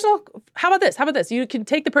forget personal. How about this? How about this? You can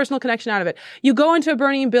take the personal connection out of it. You go into a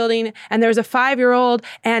burning building and there's a 5-year-old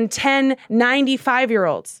and 10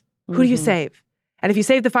 95-year-olds. Who do you save? And if you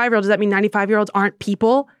save the 5-year-old, does that mean 95-year-olds aren't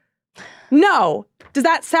people? No. Does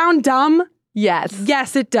that sound dumb? Yes.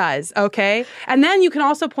 Yes, it does. Okay. And then you can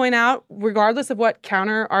also point out, regardless of what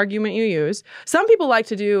counter argument you use, some people like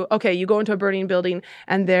to do, okay, you go into a burning building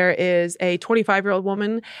and there is a 25-year-old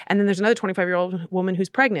woman and then there's another 25-year-old woman who's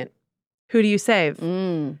pregnant. Who do you save?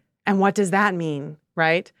 And what does that mean?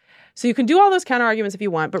 Right? So you can do all those counter arguments if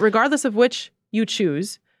you want, but regardless of which you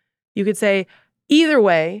choose, you could say, either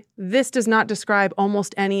way, this does not describe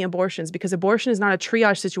almost any abortions because abortion is not a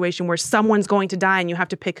triage situation where someone's going to die and you have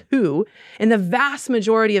to pick who. In the vast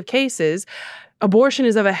majority of cases, abortion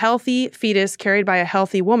is of a healthy fetus carried by a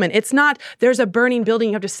healthy woman. It's not, there's a burning building,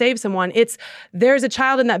 you have to save someone. It's, there's a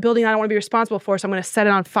child in that building I don't want to be responsible for, so I'm going to set it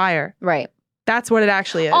on fire. Right. That's what it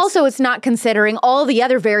actually is. Also, it's not considering all the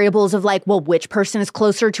other variables of like, well, which person is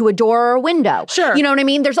closer to a door or a window? Sure. You know what I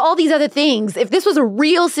mean? There's all these other things. If this was a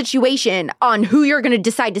real situation on who you're going to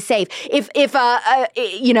decide to save, if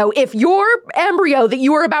your embryo that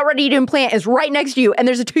you are about ready to implant is right next to you and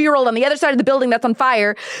there's a 2-year-old on the other side of the building that's on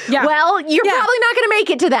fire, well, you're probably not going to make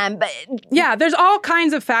it to them. But yeah, there's all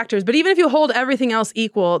kinds of factors. But even if you hold everything else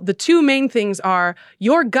equal, the two main things are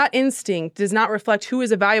your gut instinct does not reflect who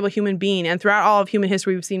is a valuable human being. And throughout all of human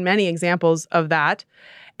history, we've seen many examples of that.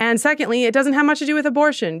 And secondly, it doesn't have much to do with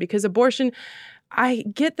abortion because abortion, I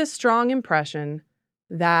get the strong impression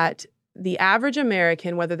that the average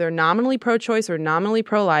American, whether they're nominally pro-choice or nominally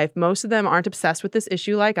pro-life, most of them aren't obsessed with this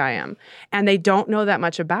issue like I am, and they don't know that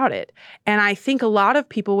much about it. And I think a lot of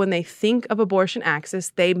people, when they think of abortion access,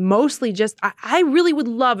 they mostly just, I really would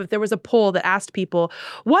love if there was a poll that asked people,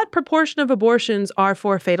 what proportion of abortions are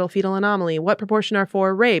for fatal fetal anomaly? What proportion are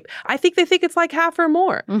for rape? I think they think it's like half or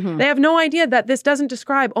more. They have no idea that this doesn't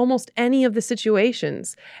describe almost any of the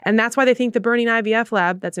situations. And that's why they think the burning IVF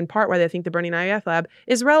lab, that's in part why they think the burning IVF lab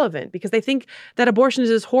is relevant, because they think that abortion is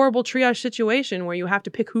this horrible triage situation where you have to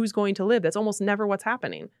pick who's going to live. That's almost never what's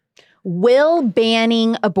happening. Will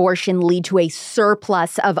banning abortion lead to a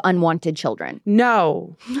surplus of unwanted children?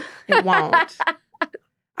 No, it won't.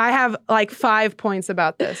 I have like 5 points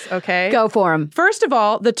about this, okay? Go for them. First of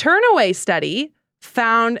all, the Turnaway study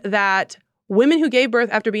found that women who gave birth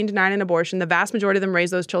after being denied an abortion, the vast majority of them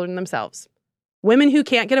raised those children themselves. Women who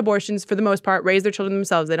can't get abortions, for the most part, raise their children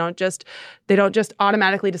themselves. They don't just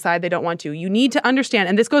automatically decide they don't want to. You need to understand,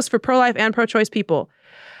 and this goes for pro-life and pro-choice people,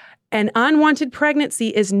 an unwanted pregnancy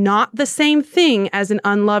is not the same thing as an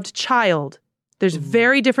unloved child. There's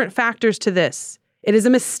very different factors to this. It is a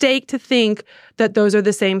mistake to think that those are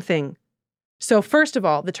the same thing. So first of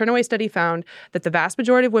all, the Turnaway study found that the vast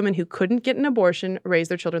majority of women who couldn't get an abortion raised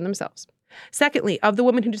their children themselves. Secondly, of the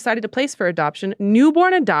women who decided to place for adoption,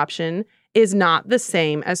 newborn adoption is not the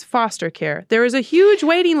same as foster care. There is a huge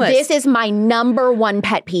waiting list. This is my number one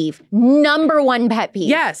pet peeve. Number one pet peeve.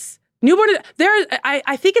 Yes.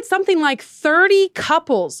 I think it's something like 30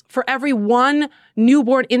 couples for every one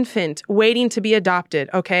newborn infant waiting to be adopted,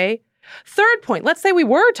 okay? Third point, let's say we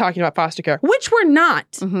were talking about foster care, which we're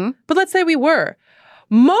not, but let's say we were.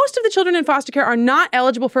 Most of the children in foster care are not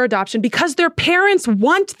eligible for adoption because their parents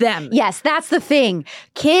want them. Yes, that's the thing.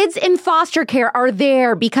 Kids in foster care are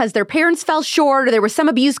there because their parents fell short or there was some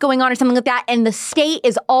abuse going on or something like that. And the state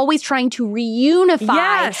is always trying to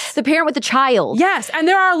reunify the parent with the child. Yes, and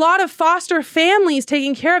there are a lot of foster families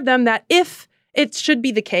taking care of them that if it should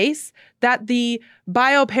be the case that the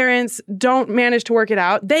bio parents don't manage to work it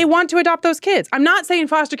out, they want to adopt those kids. I'm not saying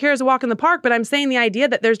foster care is a walk in the park, but I'm saying the idea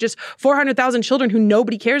that there's just 400,000 children who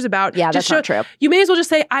nobody cares about. Yeah, that's not true. You may as well just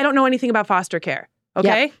say, I don't know anything about foster care.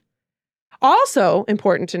 Okay? Yep. Also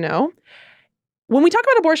important to know, when we talk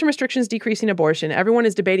about abortion restrictions decreasing abortion, everyone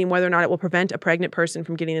is debating whether or not it will prevent a pregnant person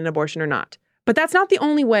from getting an abortion or not. But that's not the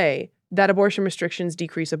only way that abortion restrictions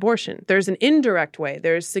decrease abortion. There's an indirect way.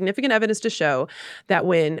 There's significant evidence to show that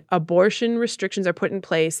when abortion restrictions are put in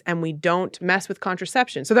place and we don't mess with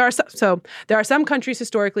contraception. So there are some countries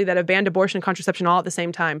historically that have banned abortion and contraception all at the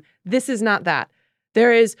same time. This is not that.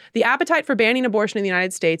 There is the appetite for banning abortion in the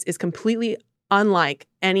United States is completely unlike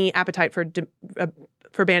any appetite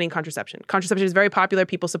for banning contraception. Contraception is very popular.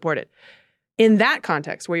 People support it. In that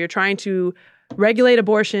context, where you're trying to regulate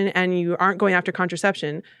abortion and you aren't going after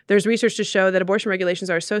contraception, there's research to show that abortion regulations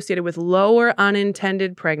are associated with lower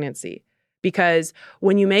unintended pregnancy. Because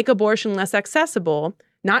when you make abortion less accessible,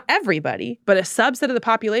 not everybody, but a subset of the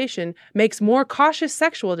population makes more cautious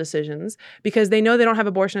sexual decisions because they know they don't have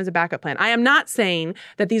abortion as a backup plan. I am not saying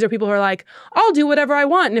that these are people who are like, I'll do whatever I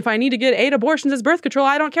want, and if I need to get 8 abortions as birth control,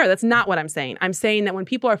 I don't care. That's not what I'm saying. I'm saying that when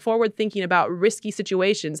people are forward thinking about risky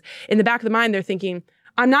situations, in the back of the mind, they're thinking,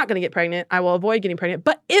 I'm not going to get pregnant. I will avoid getting pregnant.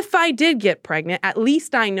 But if I did get pregnant, at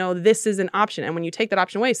least I know this is an option. And when you take that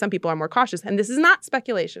option away, some people are more cautious. And this is not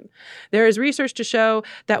speculation. There is research to show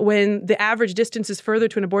that when the average distance is further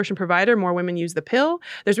to an abortion provider, more women use the pill.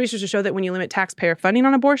 There's research to show that when you limit taxpayer funding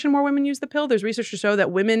on abortion, more women use the pill. There's research to show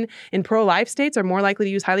that women in pro-life states are more likely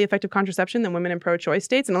to use highly effective contraception than women in pro-choice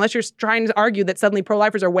states. And unless you're trying to argue that suddenly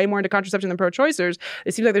pro-lifers are way more into contraception than pro-choicers,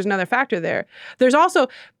 it seems like there's another factor there. There's also,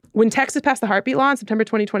 when Texas passed the heartbeat law in September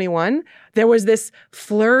 2021, there was this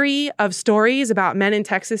flurry of stories about men in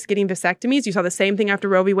Texas getting vasectomies. You saw the same thing after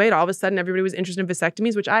Roe v. Wade. All of a sudden, everybody was interested in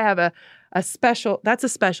vasectomies, which I have that's a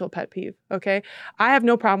special pet peeve, okay? I have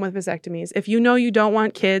no problem with vasectomies. If you know you don't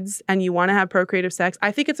want kids and you want to have procreative sex,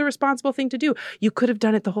 I think it's a responsible thing to do. You could have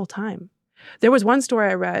done it the whole time. There was one story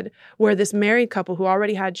I read where this married couple who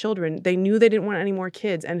already had children, they knew they didn't want any more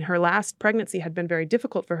kids, and her last pregnancy had been very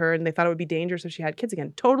difficult for her, and they thought it would be dangerous if she had kids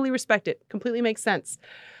again. Totally respect it. Completely makes sense.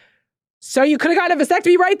 So you could have gotten a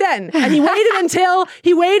vasectomy right then. And he waited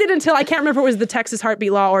until, I can't remember if it was the Texas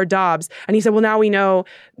heartbeat law or Dobbs. And he said, well, now we know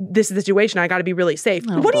this is the situation. I got to be really safe.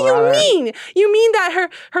 Oh, what brother. do you mean? You mean that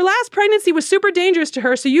her last pregnancy was super dangerous to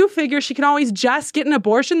her, so you figure she can always just get an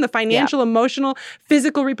abortion? The financial, emotional,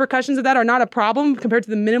 physical repercussions of that are not a problem compared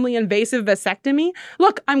to the minimally invasive vasectomy?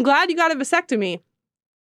 Look, I'm glad you got a vasectomy,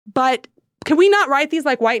 but can we not write these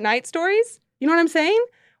like white knight stories? You know what I'm saying?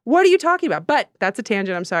 What are you talking about? But that's a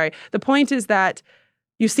tangent. I'm sorry. The point is that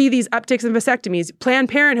you see these upticks in vasectomies. Planned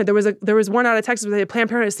Parenthood, there was one out of Texas where Planned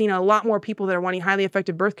Parenthood has seen a lot more people that are wanting highly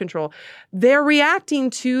effective birth control. They're reacting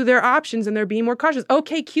to their options and they're being more cautious.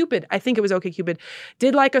 OkCupid, I think it was OkCupid,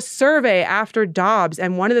 did like a survey after Dobbs.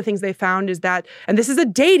 And one of the things they found is that, and this is a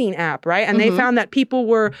dating app, right? And they found that people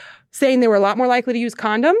were saying they were a lot more likely to use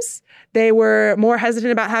condoms. They were more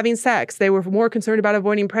hesitant about having sex. They were more concerned about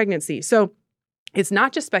avoiding pregnancy. So it's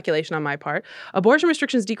not just speculation on my part. Abortion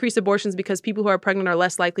restrictions decrease abortions because people who are pregnant are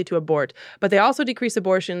less likely to abort. But they also decrease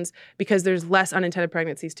abortions because there's less unintended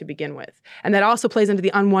pregnancies to begin with. And that also plays into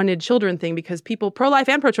the unwanted children thing because people, pro-life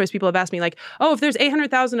and pro-choice people have asked me like, oh, if there's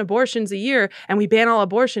 800,000 abortions a year and we ban all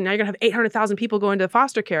abortion, now you're going to have 800,000 people go into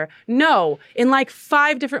foster care. No, in like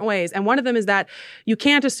 5 different ways. And one of them is that you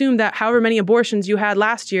can't assume that however many abortions you had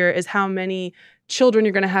last year is how many children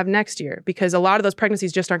you're going to have next year, because a lot of those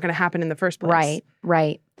pregnancies just aren't going to happen in the first place.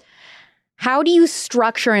 Right. How do you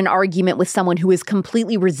structure an argument with someone who is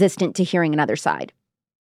completely resistant to hearing another side?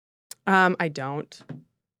 I don't.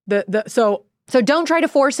 So don't try to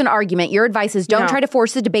force an argument. Your advice is don't try to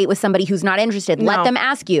force a debate with somebody who's not interested. Let them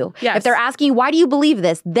ask you. Yes. If they're asking you, why do you believe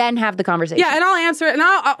this? Then have the conversation. Yeah, and I'll answer it.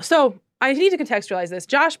 And so I need to contextualize this.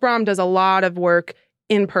 Josh Brahm does a lot of work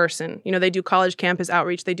in person. You know, they do college campus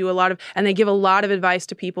outreach. They do and they give a lot of advice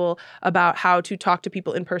to people about how to talk to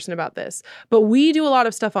people in person about this. But we do a lot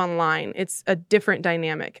of stuff online. It's a different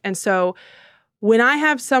dynamic. And so when I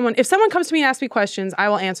have if someone comes to me and asks me questions, I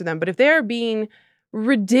will answer them. But if they're being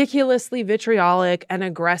ridiculously vitriolic and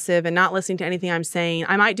aggressive and not listening to anything I'm saying,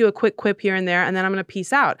 I might do a quick quip here and there, and then I'm going to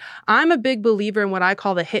peace out. I'm a big believer in what I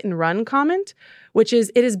call the hit and run comment, which is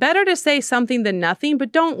it is better to say something than nothing,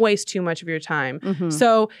 but don't waste too much of your time.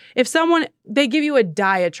 So if they give you a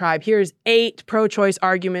diatribe, here's 8 pro-choice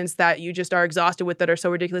arguments that you just are exhausted with that are so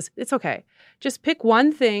ridiculous, it's okay. Just pick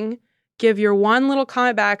one thing, give your one little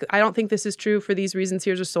comment back. I don't think this is true for these reasons.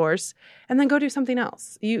 Here's a source. And then go do something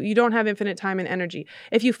else. You don't have infinite time and energy.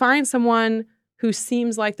 If you find someone who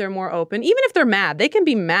seems like they're more open, even if they're mad, they can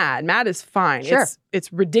be mad. Mad is fine. Sure.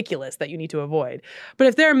 It's ridiculous that you need to avoid. But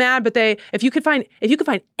if they're mad, if you could find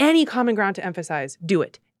any common ground to emphasize, do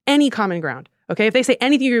it. Any common ground. Okay? If they say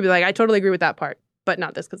anything, you'll be like, I totally agree with that part, but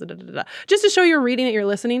not this because just to show you're reading it, you're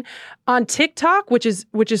listening. On TikTok, which is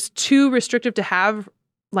too restrictive to have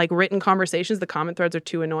like written conversations, the comment threads are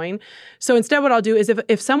too annoying. So instead what I'll do is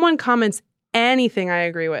if someone comments anything I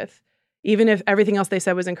agree with, Even if everything else they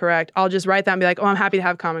said was incorrect, I'll just write that and be like, oh, I'm happy to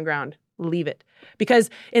have common ground. Leave it.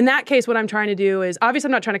 Because in that case, what I'm trying to do is, obviously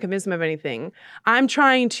I'm not trying to convince them of anything. I'm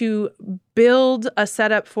trying to build a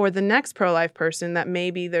setup for the next pro-life person that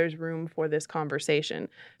maybe there's room for this conversation.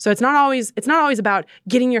 So it's not always about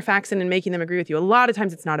getting your facts in and making them agree with you. A lot of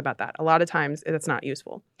times it's not about that. A lot of times it's not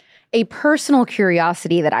useful. A personal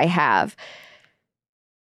curiosity that I have.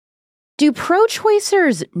 Do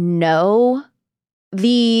pro-choicers know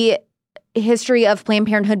the history of Planned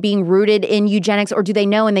Parenthood being rooted in eugenics, or do they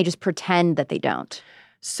know and they just pretend that they don't?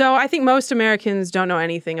 So I think most Americans don't know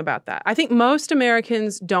anything about that. I think most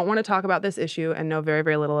Americans don't want to talk about this issue and know very,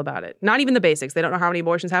 very little about it. Not even the basics. They don't know how many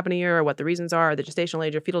abortions happen a year or what the reasons are, or the gestational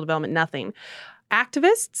age or fetal development, nothing.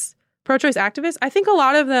 Activists, pro-choice activists, I think a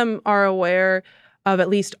lot of them are aware of at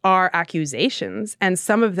least our accusations, and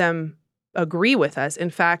some of them agree with us. In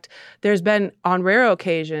fact, there's been, on rare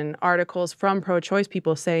occasion, articles from pro-choice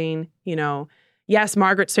people saying, yes,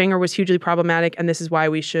 Margaret Sanger was hugely problematic, and this is why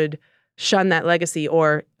we should shun that legacy,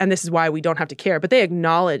 and this is why we don't have to care. But they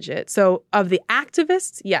acknowledge it. So of the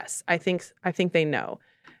activists, yes, I think they know,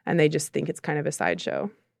 and they just think it's kind of a sideshow.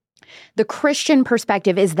 The Christian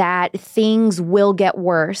perspective is that things will get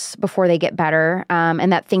worse before they get better,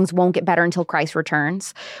 and that things won't get better until Christ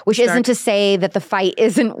returns, which isn't to say that the fight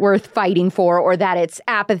isn't worth fighting for, or that it's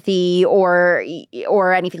apathy or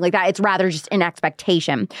anything like that. It's rather just an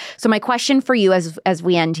expectation. So my question for you as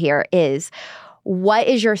we end here is, what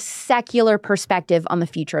is your secular perspective on the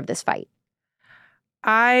future of this fight?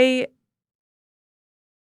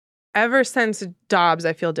 Ever since Dobbs,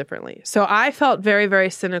 I feel differently. So I felt very, very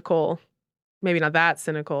cynical, maybe not that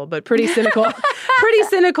cynical, but pretty cynical,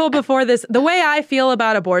 before this. The way I feel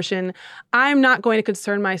about abortion, I'm not going to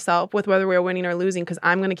concern myself with whether we're winning or losing, because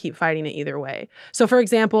I'm going to keep fighting it either way. So for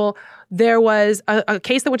example, there was a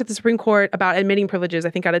case that went to the Supreme Court about admitting privileges, I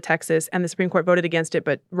think out of Texas, and the Supreme Court voted against it,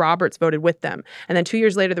 but Roberts voted with them. And then 2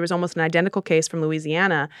 years later, there was almost an identical case from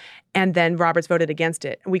Louisiana, and then Roberts voted against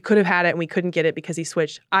it. And we could have had it, and we couldn't get it because he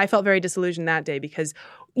switched. I felt very disillusioned that day, because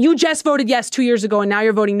you just voted yes 2 years ago, and now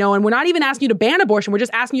you're voting no, and we're not even asking you to ban abortion. We're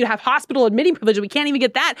just asking you to have hospital admitting privileges. We can't even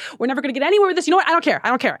get that. We're never going to get anywhere with this. You know what? I don't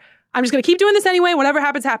care. I'm just going to keep doing this anyway. Whatever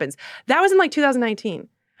happens, happens. That was in 2019.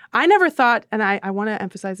 I never thought, and I want to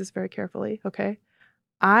emphasize this very carefully, okay?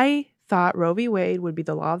 I thought Roe v. Wade would be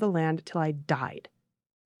the law of the land till I died.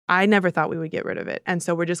 I never thought we would get rid of it. And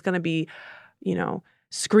so we're just going to be,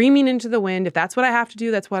 screaming into the wind. If that's what I have to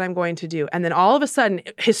do, that's what I'm going to do. And then all of a sudden,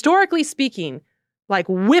 historically speaking, like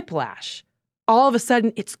whiplash, all of a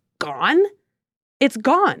sudden it's gone. It's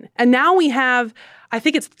gone. And now we have, I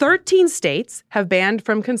think it's 13 states have banned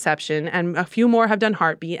from conception, and a few more have done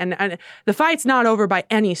heartbeat. And the fight's not over by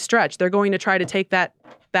any stretch. They're going to try to take that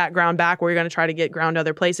ground back. We're going to try to get ground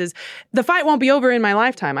other places. The fight won't be over in my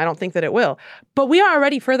lifetime. I don't think that it will. But we are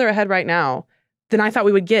already further ahead right now than I thought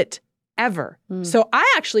we would get ever. So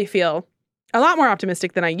I actually feel a lot more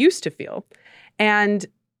optimistic than I used to feel. And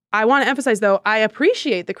I want to emphasize, though, I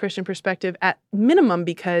appreciate the Christian perspective at minimum,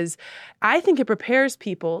 because I think it prepares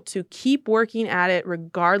people to keep working at it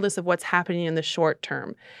regardless of what's happening in the short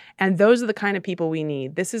term. And those are the kind of people we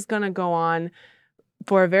need. This is going to go on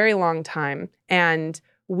for a very long time. And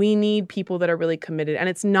we need people that are really committed. And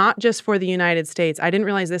it's not just for the United States. I didn't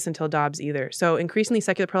realize this until Dobbs either. So increasingly,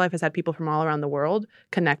 secular pro-life has had people from all around the world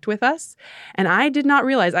connect with us. And I did not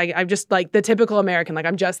realize, I'm just like the typical American, like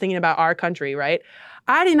I'm just thinking about our country, right?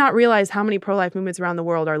 I did not realize how many pro-life movements around the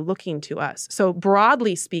world are looking to us. So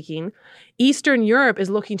broadly speaking, Eastern Europe is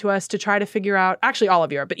looking to us to try to figure out, actually all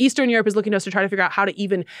of Europe, but Eastern Europe is looking to us to try to figure out how to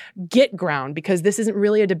even get ground, because this isn't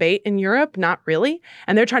really a debate in Europe, not really.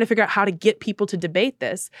 And they're trying to figure out how to get people to debate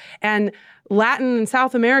this. And Latin and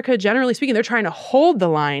South America, generally speaking, they're trying to hold the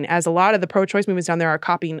line, as a lot of the pro-choice movements down there are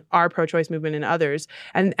copying our pro-choice movement and others.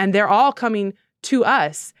 And they're all coming to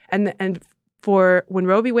us. And for when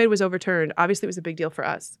Roe v. Wade was overturned, obviously it was a big deal for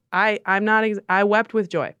us. I wept with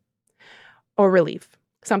joy or relief,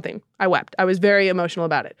 something. I wept. I was very emotional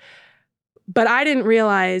about it. But I didn't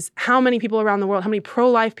realize how many people around the world, how many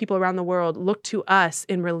pro-life people around the world look to us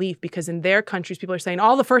in relief, because in their countries, people are saying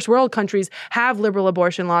all the first world countries have liberal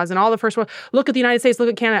abortion laws, and all the first world, look at the United States, look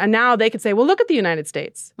at Canada. And now they could say, well, look at the United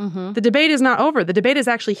States. Mm-hmm. The debate is not over. The debate is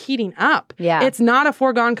actually heating up. Yeah. It's not a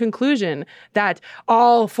foregone conclusion that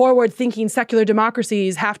all forward-thinking secular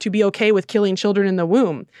democracies have to be okay with killing children in the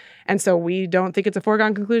womb. And so we don't think it's a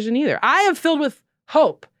foregone conclusion either. I am filled with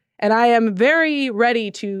hope. And I am very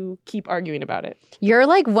ready to keep arguing about it. You're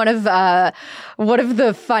like one of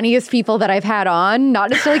the funniest people that I've had on,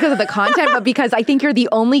 not necessarily because of the content, but because I think you're the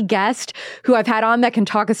only guest who I've had on that can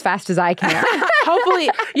talk as fast as I can. Hopefully,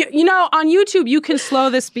 you know, on YouTube, you can slow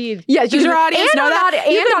the speed. Yes, does your audience know that?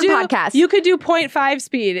 And on podcasts. You could do 0.5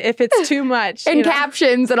 speed if it's too much. And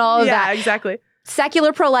captions and all of that. Yeah, exactly.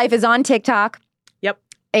 Secular Pro-Life is on TikTok. Yep.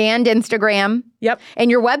 And Instagram. Yep. And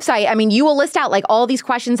your website, I mean, you will list out like all these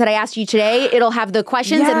questions that I asked you today. It'll have the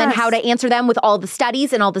questions and then how to answer them with all the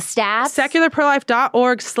studies and all the stats.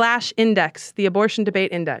 Secularprolife.org/index, the abortion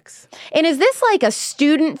debate index. And is this like a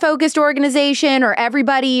student-focused organization or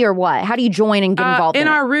everybody or what? How do you join and get involved in it? In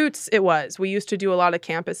our roots, it was. We used to do a lot of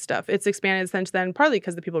campus stuff. It's expanded since then, partly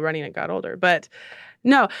because the people running it got older. But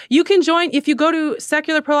no, you can join if you go to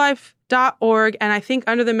secularprolife.org, and I think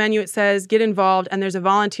under the menu it says get involved, and there's a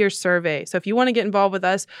volunteer survey. So if you want to get involved with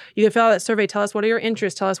us, you can fill out that survey, tell us what are your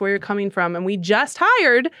interests, tell us where you're coming from. And we just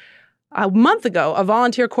hired a month ago a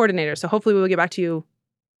volunteer coordinator. So hopefully we will get back to you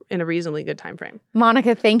in a reasonably good time frame.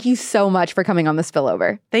 Monica, thank you so much for coming on The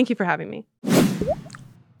Spillover. Thank you for having me.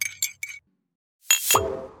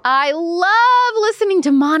 I love listening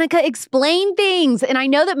to Monica explain things. And I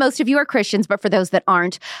know that most of you are Christians, but for those that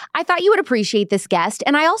aren't, I thought you would appreciate this guest.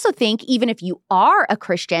 And I also think even if you are a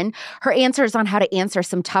Christian, her answers on how to answer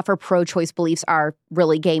some tougher pro-choice beliefs are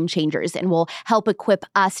really game changers and will help equip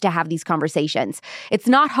us to have these conversations. It's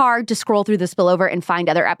not hard to scroll through The Spillover and find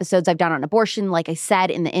other episodes I've done on abortion, like I said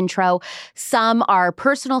in the intro. Some are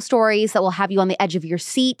personal stories that will have you on the edge of your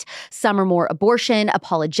seat. Some are more abortion,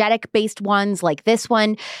 apologetic-based ones like this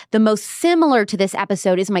one. The most similar to this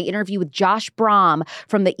episode is my interview with Josh Brahm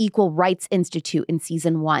from the Equal Rights Institute in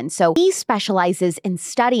season 1. So he specializes in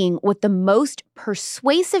studying what the most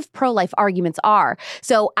persuasive pro-life arguments are.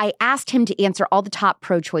 So I asked him to answer all the top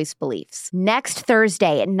pro-choice beliefs. Next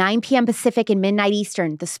Thursday at 9 p.m. Pacific and midnight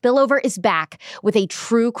Eastern, The Spillover is back with a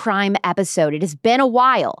true crime episode. It has been a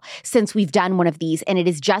while since we've done one of these, and it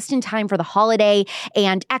is just in time for the holiday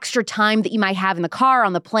and extra time that you might have in the car,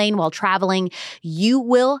 on the plane, while traveling. You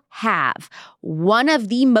will have one of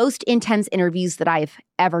the most intense interviews that I've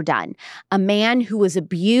ever done. A man who was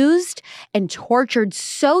abused and tortured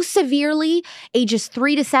so severely, ages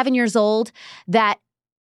 3 to 7 years old, that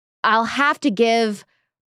I'll have to give,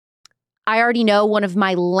 I already know, one of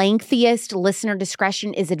my lengthiest listener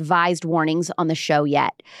discretion is advised warnings on the show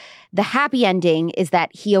yet. The happy ending is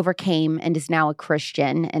that he overcame and is now a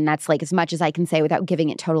Christian, and that's like as much as I can say without giving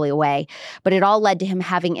it totally away. But it all led to him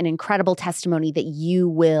having an incredible testimony that you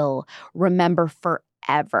will remember forever.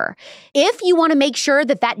 If you want to make sure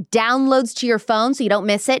that that downloads to your phone so you don't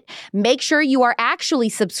miss it, make sure you are actually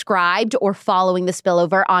subscribed or following The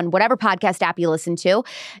Spillover on whatever podcast app you listen to.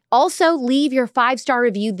 Also, leave your 5-star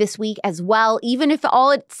review this week as well, even if all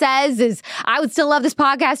it says is, I would still love this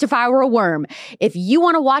podcast if I were a worm. If you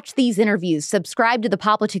want to watch these interviews, subscribe to the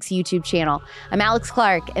Politics YouTube channel. I'm Alex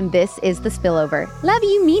Clark, and this is The Spillover. Love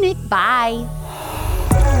you, mean it. Bye.